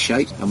make any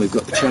shape, and we've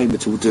got the chamber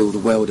to do all the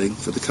welding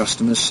for the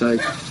customers. So,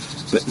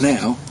 but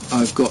now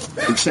I've got,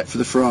 except for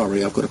the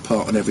Ferrari, I've got a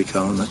part on every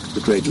car on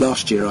the grid.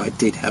 Last year I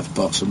did have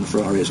parts on the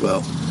Ferrari as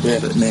well,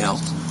 but now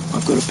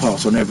I've got a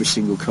part on every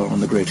single car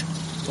on the grid.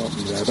 I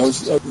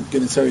was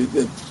going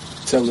to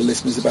tell the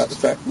listeners about the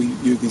fact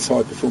you these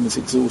high performance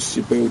exhausts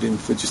you're building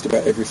for just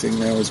about everything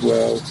now as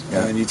well,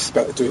 and you're just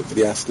about to do it for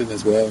the Aston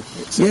as well.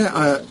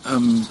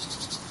 I'm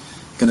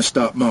going to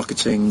start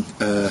marketing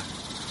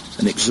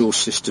an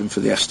exhaust system for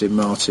the Aston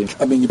Martin.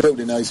 I mean, you're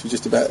building those for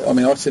just about... I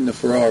mean, I've seen the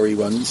Ferrari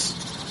ones.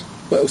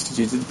 What else did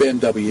you do? The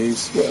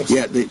BMWs? What else?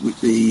 Yeah,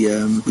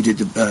 we did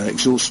the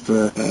exhaust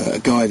for a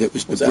guy that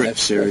was the Brit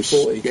series.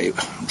 Yeah,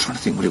 I'm trying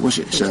to think what it was.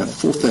 It's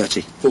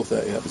 430.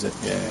 430, that was it,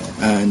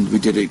 yeah. And we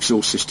did an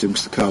exhaust system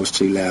because the car was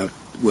too loud.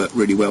 Worked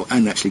really well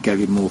and actually gave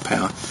him more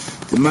power.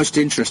 The most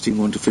interesting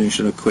one, to finish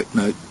on a quick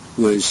note,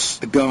 was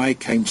a guy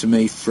came to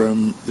me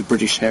from the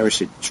British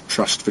Heritage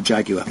Trust for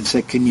Jaguar and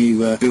said, can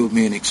you build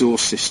me an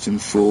exhaust system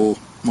for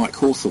Mike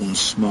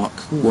Hawthorne's Mark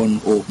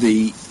 1, or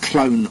the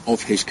clone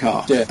of his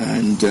car,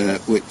 and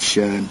which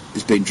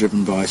has been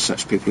driven by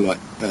such people like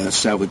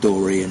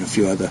Salvadori and a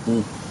few other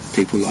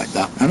people like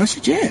that. And I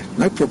said, yeah,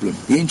 no problem.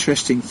 The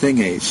interesting thing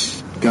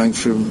is, going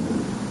from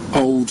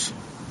old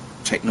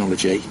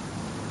technology,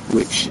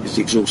 which is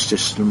the exhaust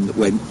system that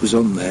was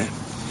on there,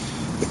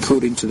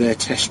 according to their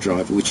test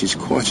driver, which is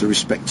quite a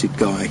respected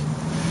guy,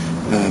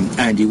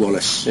 Andy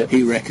Wallace,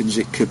 he reckons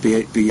it could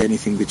be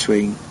anything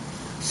between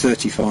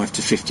 35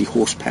 to 50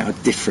 horsepower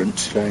different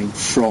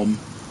from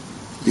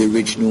the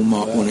original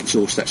Mark 1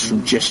 exhaust. That's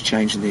from just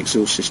changing the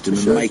exhaust system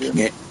and making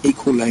it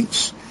equal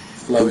lengths,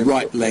 the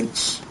right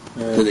lengths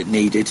that it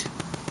needed,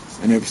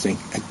 and everything.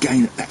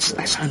 Again,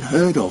 that's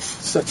unheard of.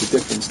 Such a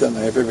difference, don't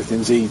they? If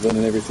everything's even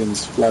and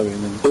everything's flowing.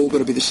 And all got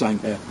to be the same.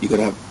 Yeah. You've got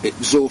to have...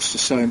 Exhausts are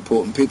so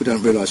important. People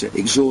don't realise it.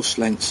 Exhaust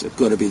lengths have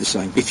got to be the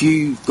same. If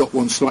you've got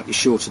one slightly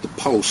shorter, the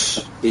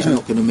pulse is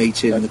not going to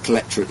meet in the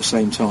collector at the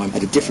same time,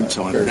 at a different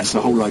time. That's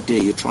the whole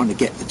idea. You're trying to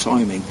get the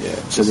timing. Yeah.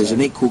 So there's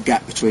an equal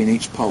gap between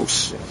each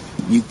pulse.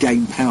 You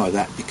gain power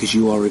that because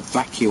you are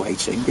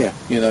evacuating. Yeah.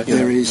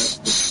 There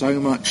is so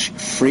much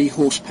free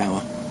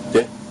horsepower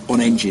on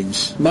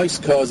engines.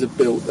 Most cars are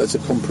built as a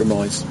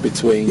compromise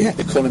between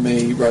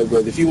economy,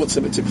 roadworthy. If you want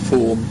something to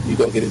perform, you've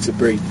got to get it to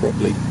breathe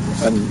properly,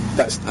 and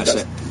that's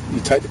it.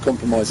 You take the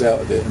compromise out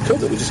of it. And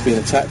that we're just being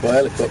attacked by a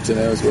helicopter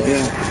now as well.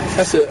 Yeah.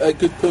 That's a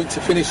good point to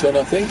finish on,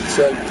 I think.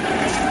 So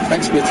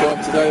thanks for your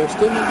time today,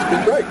 Austin. It's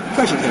been great.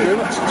 Pleasure. Thank you very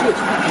much. Cheers.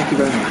 Thank you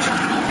very much.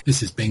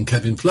 This has been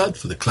Kevin Flood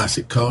for the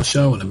Classic Car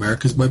Show on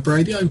America's Web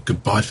Radio.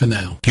 Goodbye for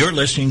now. You're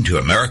listening to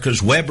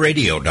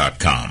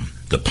americaswebradio.com,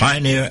 the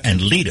pioneer and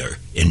leader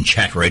in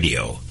chat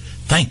radio.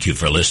 Thank you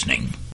for listening.